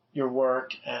your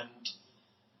work, and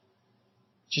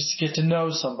just to get to know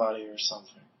somebody or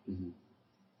something.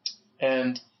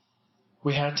 And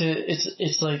we have to,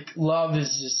 it's like love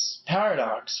is this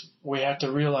paradox. We have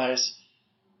to realize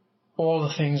all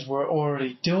the things we're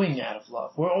already doing out of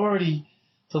love.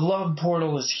 The love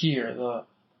portal is here.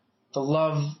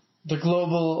 The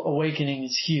global awakening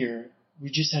is here. We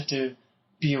just have to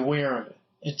be aware of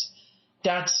it.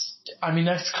 That's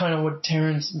kind of what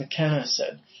Terence McKenna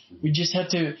said. We just have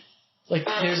to, like,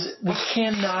 we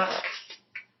cannot,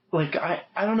 like, I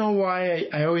don't know why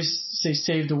I always say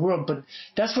save the world, but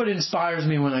that's what inspires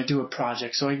me when I do a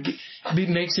project. So it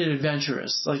makes it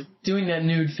adventurous. Like, doing that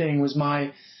nude thing was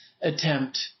my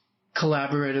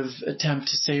collaborative attempt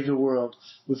to save the world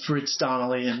with Fritz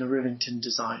Donnelly and the Rivington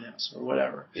Design House or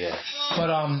whatever. Yeah. But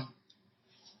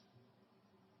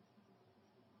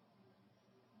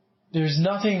there's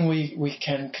nothing we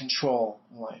can control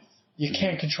in life. You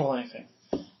can't control anything.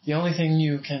 The only thing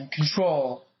you can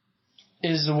control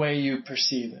is the way you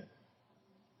perceive it.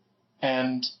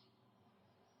 And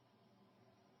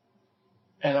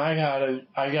I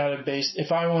gotta base,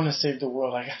 if I want to save the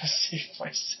world, I gotta save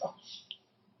myself.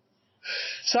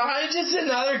 So I'm just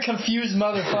another confused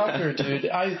motherfucker, dude.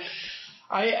 I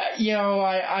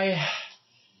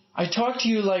talk to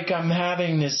you like I'm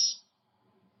having this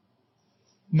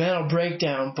mental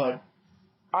breakdown, but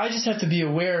I just have to be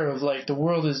aware of, like, the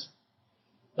world is,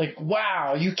 like,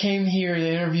 wow, you came here to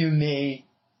interview me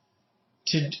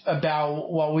about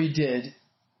what we did,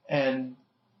 and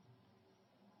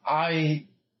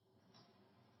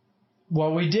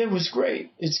what we did was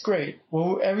great. It's great.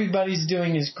 What everybody's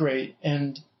doing is great,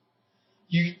 and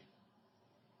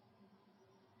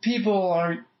people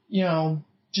are,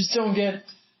 just don't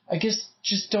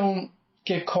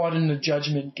get caught in the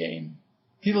judgment game.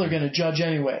 People are going to judge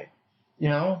anyway,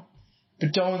 but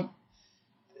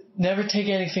never take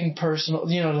anything personal.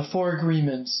 The 4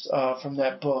 agreements from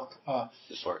that book.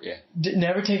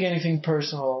 Never take anything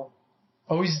personal.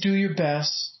 Always do your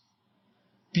best.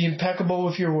 Be impeccable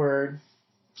with your word.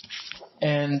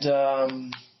 And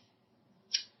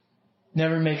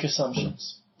never make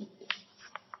assumptions.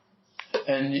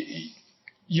 And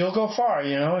you'll go far,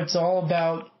 It's all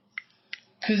about...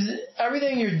 Because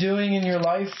everything you're doing in your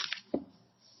life,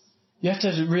 you have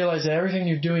to realize that everything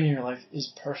you're doing in your life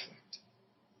is perfect.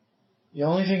 The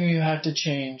only thing you have to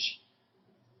change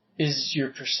is your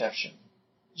perception.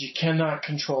 You cannot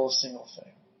control a single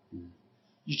thing.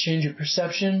 You change your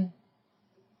perception,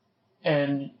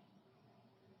 and,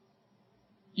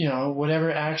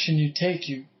 whatever action you take,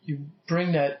 you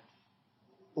bring that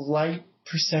light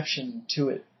perception to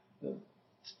it.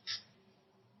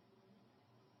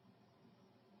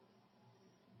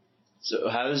 So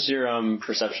how does your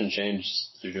perception change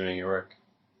through doing your work?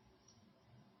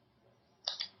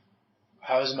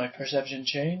 How has my perception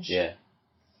changed? Yeah.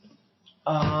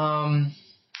 How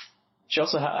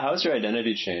has your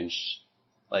identity changed?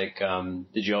 Like,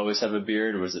 did you always have a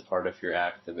beard, or was it part of your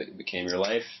act that became your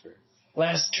life? Or?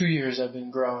 Last 2 years I've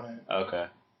been growing it. Okay.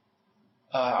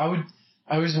 I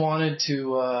always wanted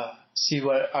to see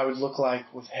what I would look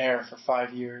like with hair for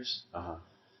 5 years. Uh-huh.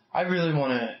 I really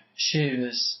want to shave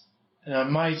this, and I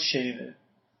might shave it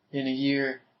in a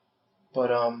year,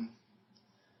 but I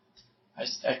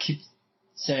keep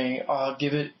saying I'll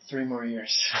give it 3 more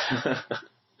years.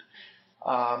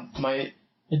 My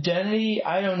identity,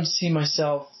 I don't see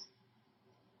myself.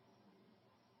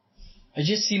 I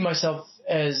just see myself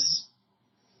as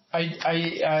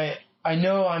I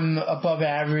know I'm above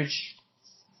average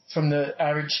from the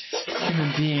average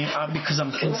human being because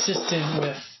I'm consistent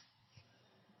with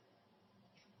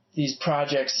these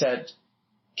projects that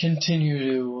continue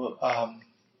to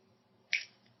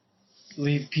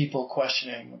leave people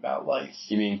questioning about life.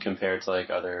 You mean compared to, like,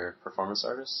 other performance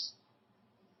artists?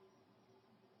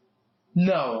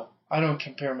 No, I don't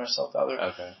compare myself to other.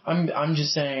 Okay. I'm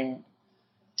just saying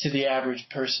to the average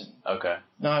person. Okay.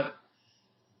 I'm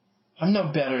no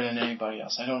better than anybody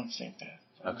else. I don't think that.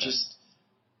 I'm just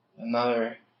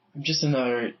another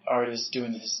artist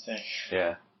doing his thing.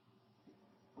 Yeah.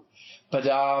 But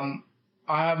I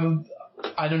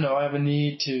don't know. I have a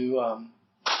need to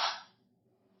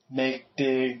make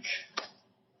big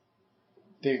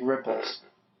ripples.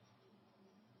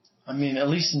 I mean, at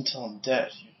least until I'm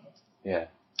dead. Yeah.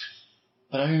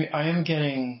 But I'm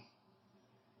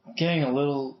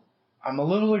a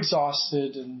little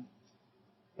exhausted and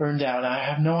burned out, and I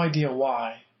have no idea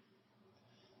why.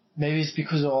 Maybe it's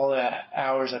because of all the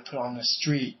hours I put on the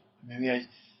street. Maybe I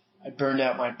burned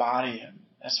out my body, and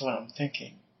that's what I'm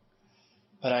thinking.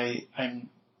 But I'm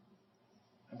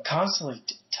constantly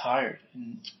tired,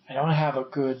 and I don't have a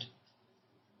good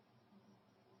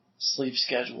sleep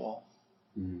schedule.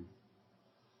 Mm-hmm.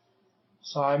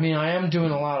 So, I mean, I am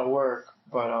doing a lot of work,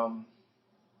 but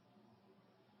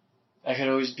I could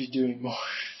always be doing more.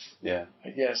 Yeah.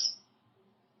 I guess.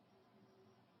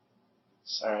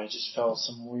 Sorry, I just felt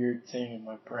some weird thing in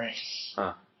my brain.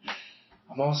 Huh.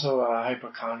 I'm also a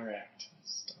hypochondriac.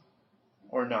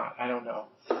 Or not, I don't know.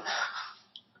 That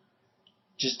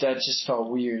just felt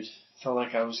weird. Felt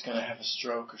like I was going to have a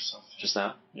stroke or something. Just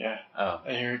now? Yeah. Oh.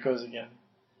 And here it goes again.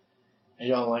 I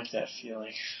don't like that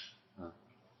feeling.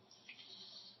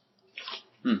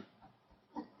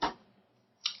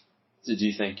 So do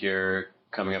you think you're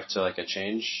coming up to, like, a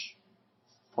change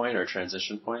point or a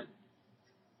transition point?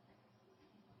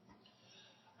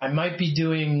 I've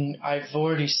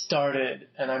already started,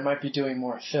 and I might be doing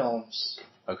more films.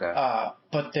 Okay.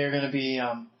 But they're going to be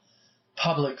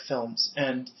public films.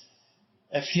 And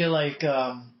I feel like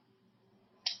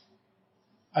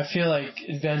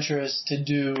adventurous to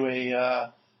do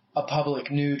a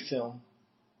public nude film,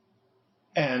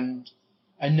 and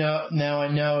I know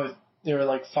if there were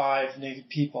like 5 naked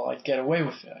people, I'd get away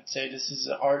with it. I'd say this is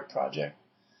an art project.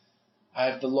 I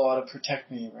have the law to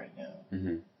protect me right now.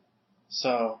 Mm-hmm.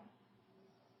 So,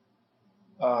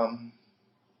 Are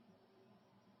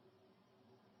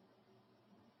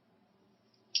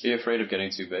you afraid of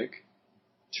getting too big?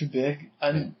 too big?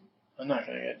 I'm not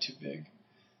gonna get too big.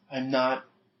 I'm not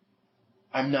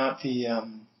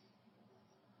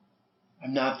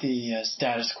the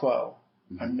status quo.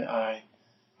 Mm-hmm. I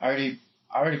already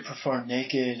performed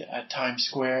naked at Times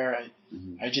Square.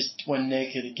 I just went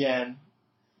naked again.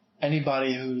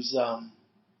 Anybody who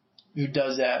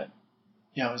does that,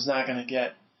 is not gonna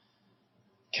get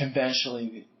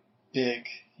conventionally big.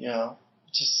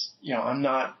 Just I'm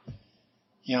not.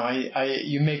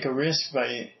 You make a risk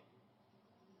by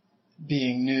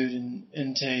being nude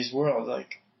in today's world.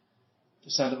 Like,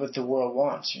 it's not what the world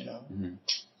wants, Mm-hmm.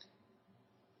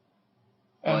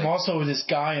 And I'm also this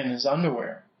guy in his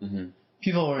underwear. Mm-hmm.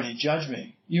 People already judge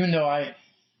me. Even though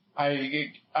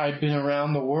I've been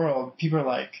around the world, people are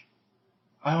like,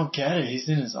 I don't get it. He's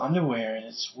in his underwear and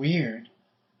it's weird.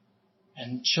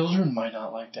 And children might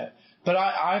not like that. But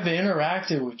I've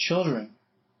interacted with children.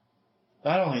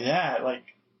 Not only that, like,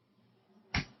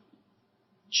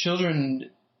 children,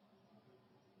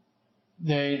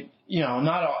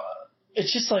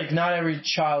 it's just like not every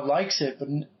child likes it, but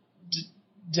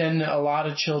then a lot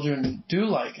of children do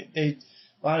like it. A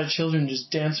lot of children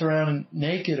just dance around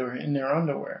naked or in their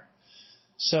underwear.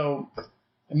 So,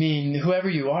 I mean, whoever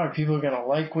you are, people are going to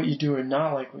like what you do or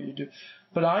not like what you do.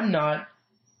 But I'm not,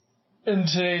 in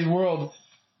today's world,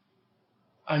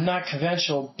 I'm not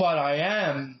conventional, but I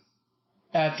am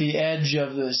at the edge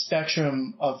of the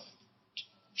spectrum of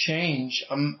change.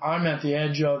 I'm at the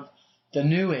edge of the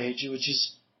new age, which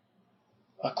is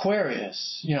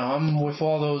Aquarius. I'm with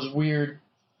all those weird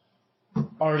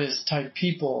artist type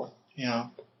people,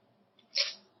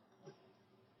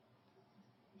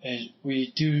 And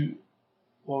we do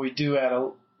what we do out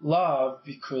of love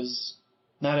because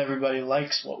not everybody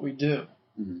likes what we do.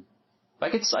 Mm-hmm. I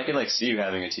could like see you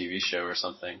having a TV show or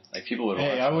something. Like, people would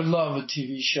watch I would love a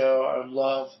TV show. I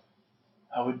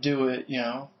would do it,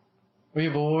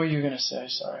 What were you going to say?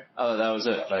 Sorry. Oh, that was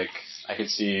it. Like, I could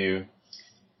see you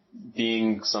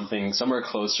being something somewhere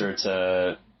closer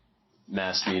to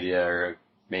mass media or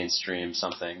mainstream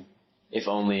something, if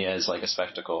only as like a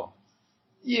spectacle.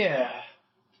 Yeah.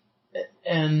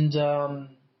 And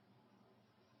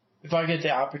if I get the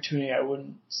opportunity, I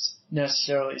wouldn't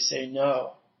necessarily say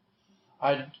no.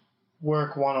 I'd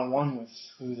work one-on-one with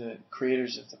who the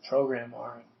creators of the program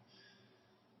are and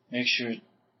make sure it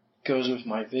goes with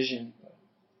my vision.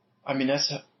 I mean,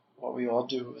 that's what we all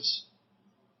do is,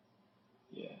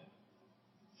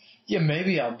 yeah,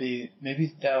 maybe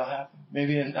that'll happen.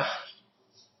 Maybe not.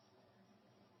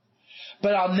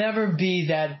 But I'll never be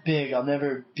that big. I'll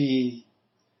never be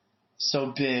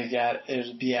so big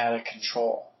it'll be out of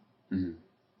control. Mm-hmm.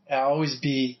 I'll always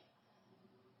be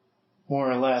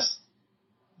more or less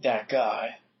that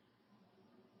guy.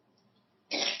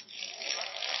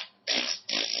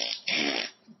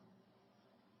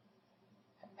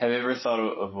 Have you ever thought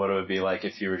of what it would be like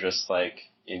if you were just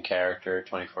like in character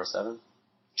 24/7?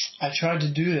 I tried to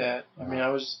do that. I mean, I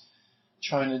was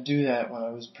trying to do that when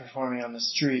I was performing on the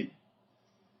street.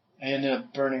 I ended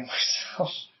up burning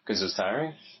myself. Because it was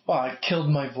tiring? Well, I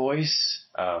killed my voice.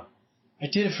 Oh. I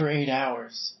did it for 8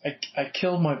 hours. I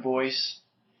killed my voice,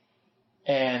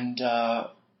 and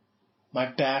my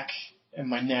back and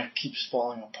my neck keeps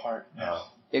falling apart now.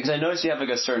 Oh. Yeah, because I noticed you have like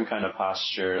a certain kind of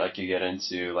posture, like you get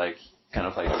into, like kind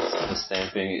of like the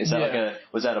stamping. Is that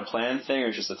was that a planned thing,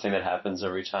 or just a thing that happens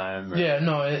every time? Or? Yeah,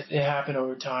 no, it happened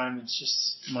over time. It's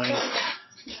just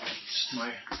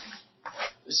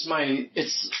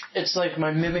it's like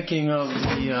my mimicking of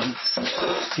the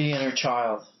inner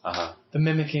child. Uh-huh. The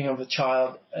mimicking of a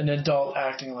child, an adult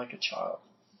acting like a child.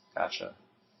 Gotcha.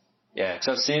 Yeah, because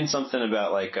I've seen something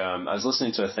about like I was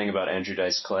listening to a thing about Andrew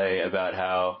Dice Clay about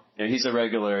how he's a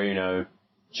regular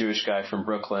Jewish guy from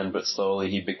Brooklyn, but slowly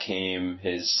he became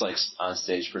his like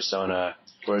onstage persona,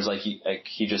 whereas like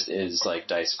he just is like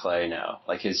Dice Clay now.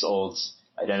 Like his old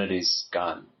identity's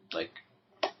gone. Like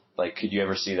could you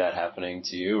ever see that happening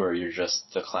to you, or you're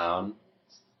just the clown?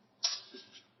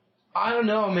 I don't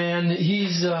know, man.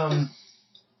 He's I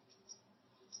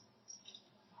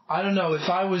don't know, if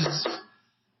I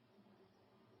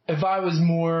was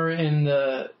more in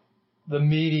the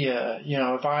media,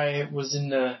 if I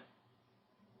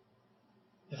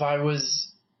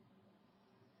was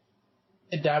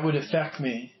that would affect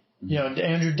me. You know,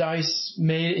 Andrew Dice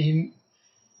didn't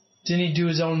he do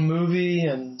his own movie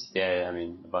and Yeah, I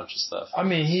mean a bunch of stuff. I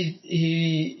mean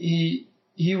he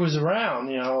was around,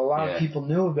 you know, a lot of people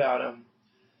knew about him.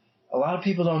 A lot of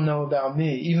people don't know about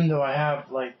me, even though a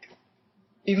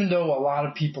lot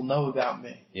of people know about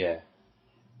me. Yeah.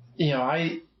 You know,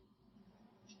 I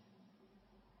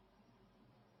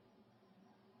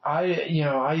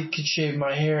could shave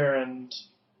my hair and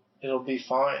it'll be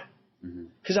fine.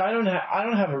 Because I don't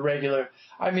have a regular.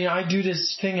 I mean, I do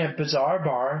this thing at Bazaar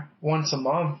Bar once a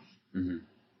month,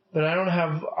 but I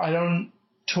don't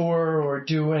tour or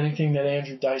do anything that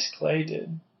Andrew Dice Clay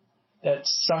did. That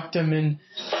sucked him in.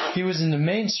 He was in the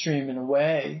mainstream in a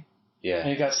way, and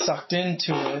he got sucked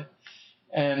into it.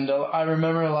 And I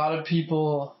remember a lot of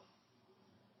people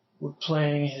were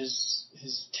playing his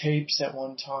tapes at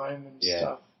one time and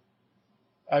stuff.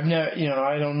 I've never, you know,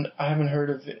 I haven't heard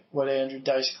of what Andrew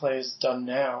Dice Clay has done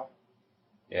now.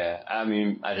 Yeah, I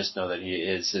mean, I just know that he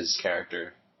is his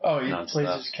character. Oh, he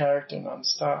plays his character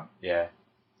nonstop. Yeah.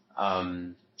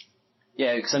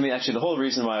 Yeah, because I mean, actually, the whole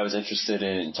reason why I was interested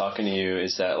in talking to you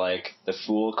is that, like, the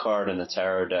Fool card and the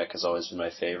Tarot deck has always been my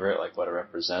favorite, like, what it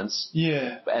represents.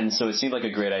 Yeah. And so it seemed like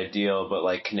a great ideal, but,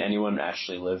 like, can anyone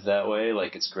actually live that way?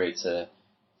 Like, it's great to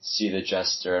see the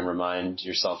Jester and remind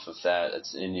yourself of that.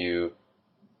 It's in you.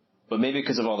 But maybe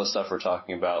because of all the stuff we're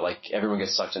talking about, like, everyone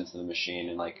gets sucked into the machine,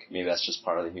 and, like, maybe that's just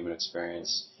part of the human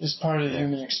experience. It's part of the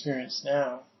human experience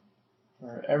now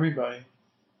for everybody.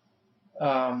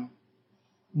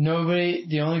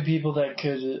 The only people that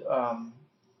could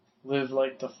live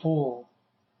like the Fool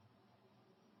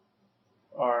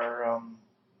are,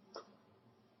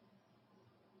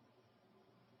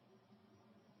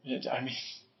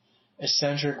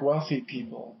 eccentric, wealthy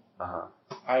people.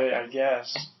 I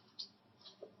guess.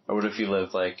 Or what if you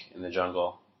lived, like, in the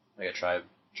jungle, like a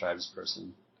tribes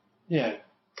person? Yeah.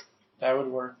 That would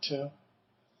work, too.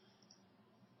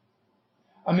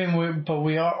 I mean, we're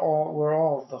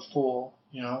all the Fool,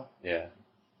 you know? Yeah.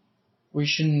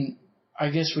 I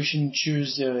guess we shouldn't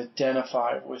choose to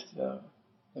identify with the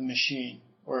machine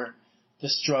or the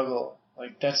struggle.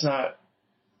 Like, that's not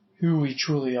who we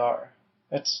truly are.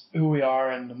 That's who we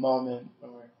are in the moment.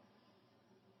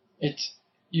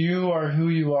 You are who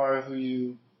you are,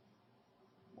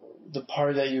 the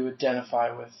part that you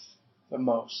identify with the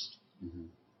most.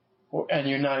 And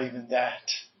you're not even that.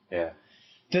 Yeah.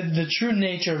 The true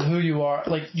nature of who you are,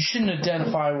 like, you shouldn't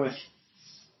identify with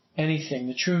anything.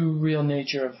 The true, real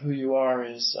nature of who you are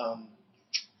is,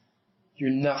 you're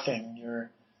nothing.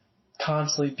 You're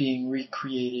constantly being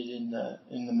recreated in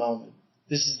the moment.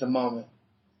 This is the moment.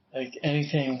 Like,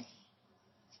 anything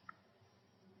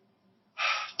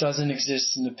doesn't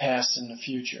exist in the past and the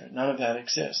future. None of that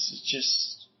exists.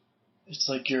 It's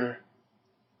like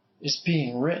it's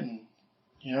being written.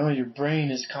 You know, your brain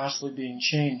is constantly being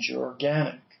changed. You're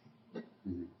organic.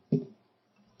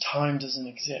 Time doesn't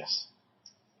exist.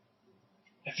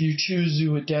 If you choose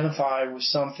to identify with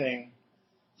something,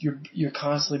 you're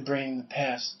constantly bringing the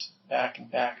past back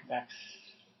and back and back.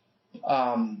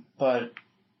 But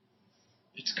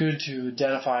it's good to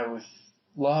identify with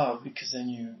love, because then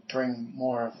you bring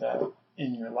more of that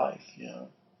in your life, you know,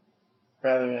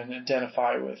 rather than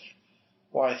identify with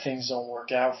why things don't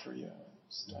work out for you.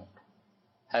 Stuff.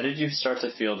 How did you start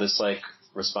to feel this, like,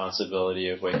 responsibility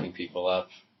of waking people up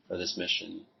for this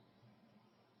mission?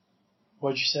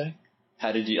 What'd you say?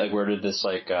 How did you, like, where did this,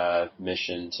 like,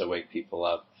 mission to wake people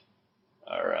up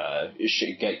or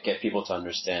get people to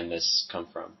understand this come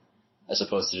from, as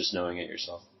opposed to just knowing it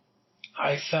yourself?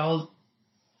 I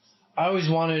always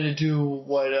wanted to do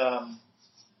what, I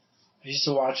used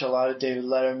to watch a lot of David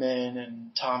Letterman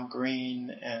and Tom Green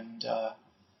and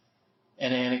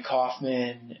Annie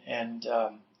Kaufman and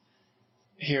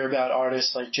hear about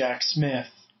artists like Jack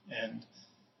Smith, and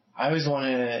I always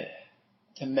wanted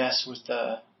to mess with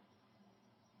the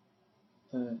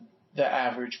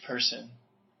average person.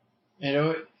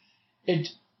 You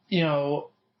know,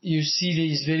 you see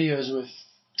these videos with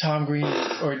Tom Green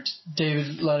or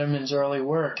David Letterman's early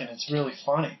work, and it's really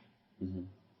funny.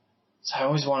 So I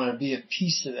always wanted to be a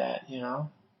piece of that, you know.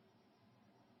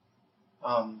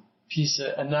 And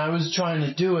I was trying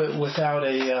to do it without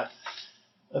a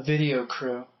video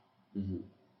crew.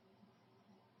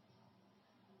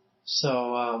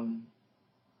 So,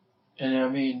 and I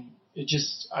mean,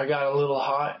 I got a little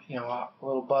hot, you know, a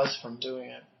little buzz from doing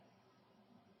it.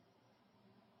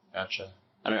 Gotcha.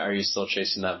 Are you still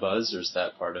chasing that buzz, or is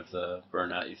that part of the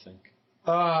burnout, you think?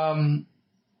 What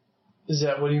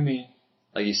do you mean?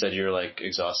 Like you said, you're, like,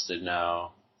 exhausted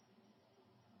now.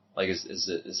 Like,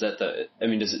 is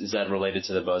that related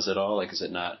to the buzz at all? Like, is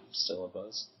it not still a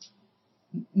buzz?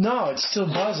 No, it's still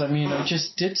buzz. I mean, I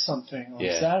just did something on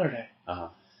Saturday. Uh-huh.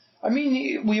 I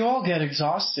mean, we all get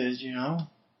exhausted, you know.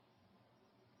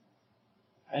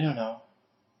 I don't know.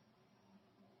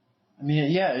 I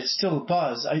mean, yeah, it's still a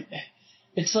buzz.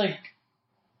 It's like,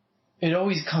 it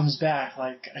always comes back,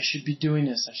 like, I should be doing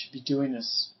this, I should be doing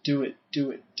this. Do it.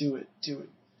 You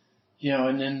know,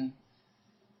 and then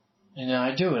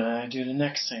I do it, and I do the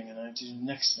next thing, and I do the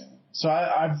next thing. So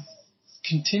I've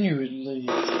continually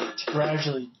to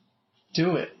gradually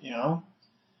do it, you know.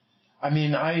 I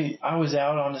mean, I was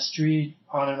out on the street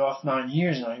on and off 9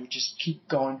 years, and I would just keep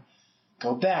going,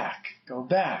 go back.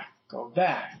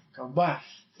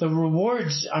 The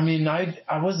rewards, I mean,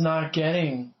 I was not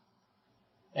getting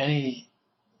any,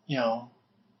 you know,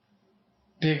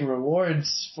 big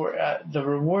rewards for, the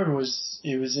reward was,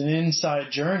 it was an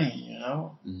inside journey, you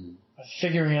know, of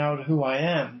figuring out who I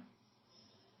am.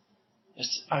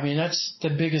 I mean, that's the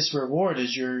biggest reward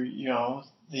is your, you know,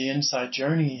 the inside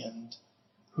journey and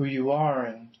who you are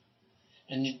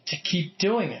and to keep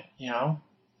doing it, you know.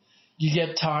 You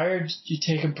get tired, you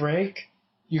take a break,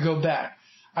 you go back.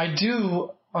 I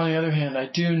do, on the other hand, I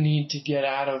do need to get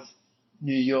out of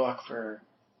New York for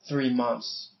 3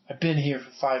 months. I've been here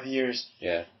for 5 years.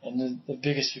 Yeah. And the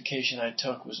biggest vacation I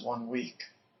took was 1 week.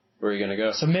 Where are you going to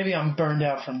go? So maybe I'm burned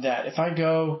out from that. If I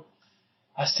go,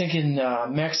 I was thinking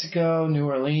Mexico, New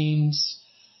Orleans,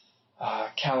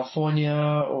 California,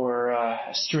 or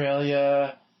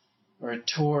Australia, or a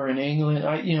tour in England.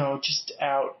 Just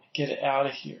get it out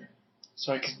of here.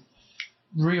 So I could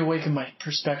reawaken my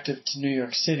perspective to New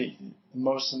York City, the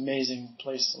most amazing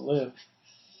place to live.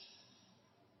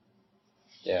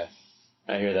 Yeah,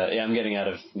 I hear that. Yeah, I'm getting out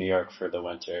of New York for the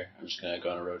winter. I'm just going to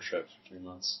go on a road trip for 3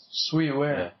 months. Sweet,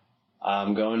 where? Yeah.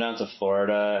 I'm going down to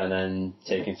Florida and then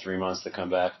taking 3 months to come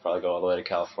back. Probably go all the way to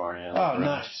California. Oh,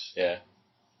 nice. Yeah.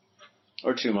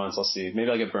 Or 2 months, I'll see.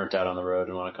 Maybe I'll get burnt out on the road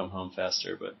and want to come home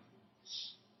faster, but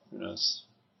who knows.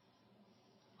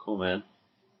 Cool, man.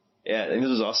 Yeah, I think this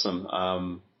was awesome.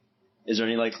 Is there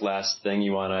any last thing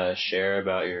you want to share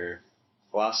about your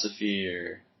philosophy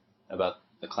or about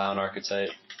the clown archetype?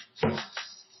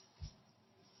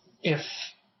 If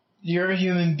you're a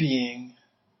human being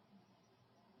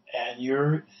and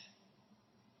you're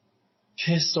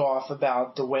pissed off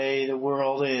about the way the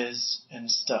world is and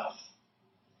stuff,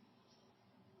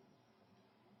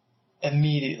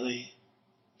 immediately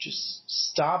just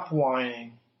stop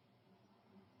whining.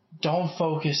 Don't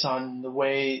focus on the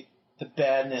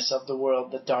badness of the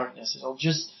world, the darkness. It'll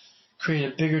just create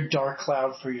a bigger dark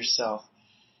cloud for yourself.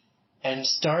 And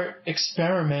start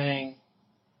experimenting.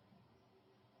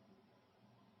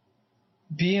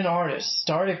 Be an artist.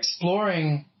 Start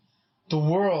exploring the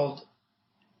world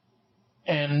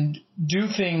and do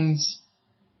things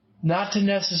not to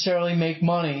necessarily make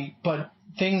money, but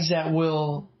things that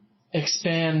will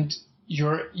expand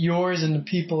yours and the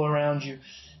people around you,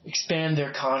 expand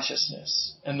their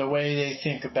consciousness and the way they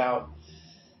think about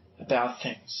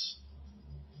things.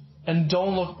 And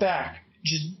don't look back.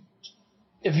 Just,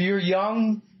 if you're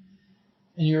young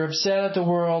and you're upset at the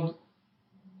world,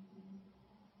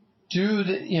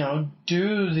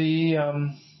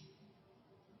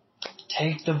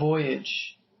 take the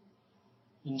voyage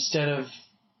instead of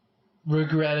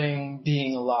regretting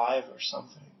being alive or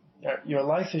something. Your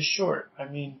life is short. I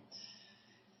mean,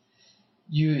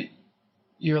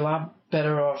 you're a lot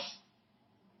better off,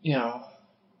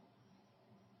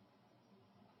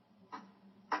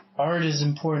 art is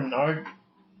important. Art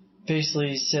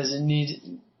basically says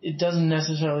it doesn't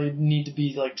necessarily need to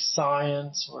be like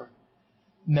science or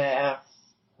math,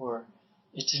 or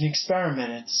it's an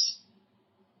experiment.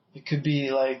 It could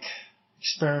be like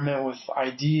experiment with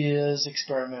ideas,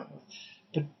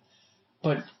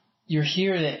 but you're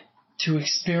here to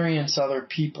experience other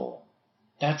people.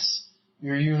 That's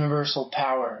your universal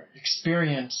power.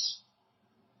 Experience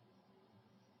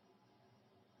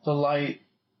the light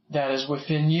that is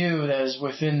within you, that is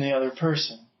within the other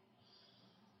person.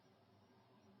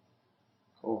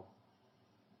 Cool.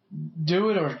 Do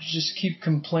it or just keep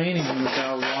complaining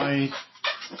about why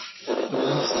the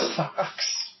world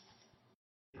sucks.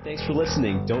 Thanks for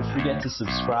listening. Don't forget to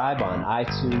subscribe on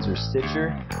iTunes or Stitcher.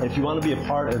 And if you want to be a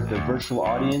part of the virtual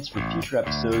audience for future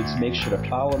episodes, make sure to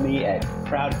follow me at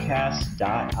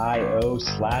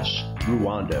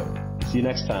crowdcast.io/Ruwando. See you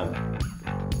next time.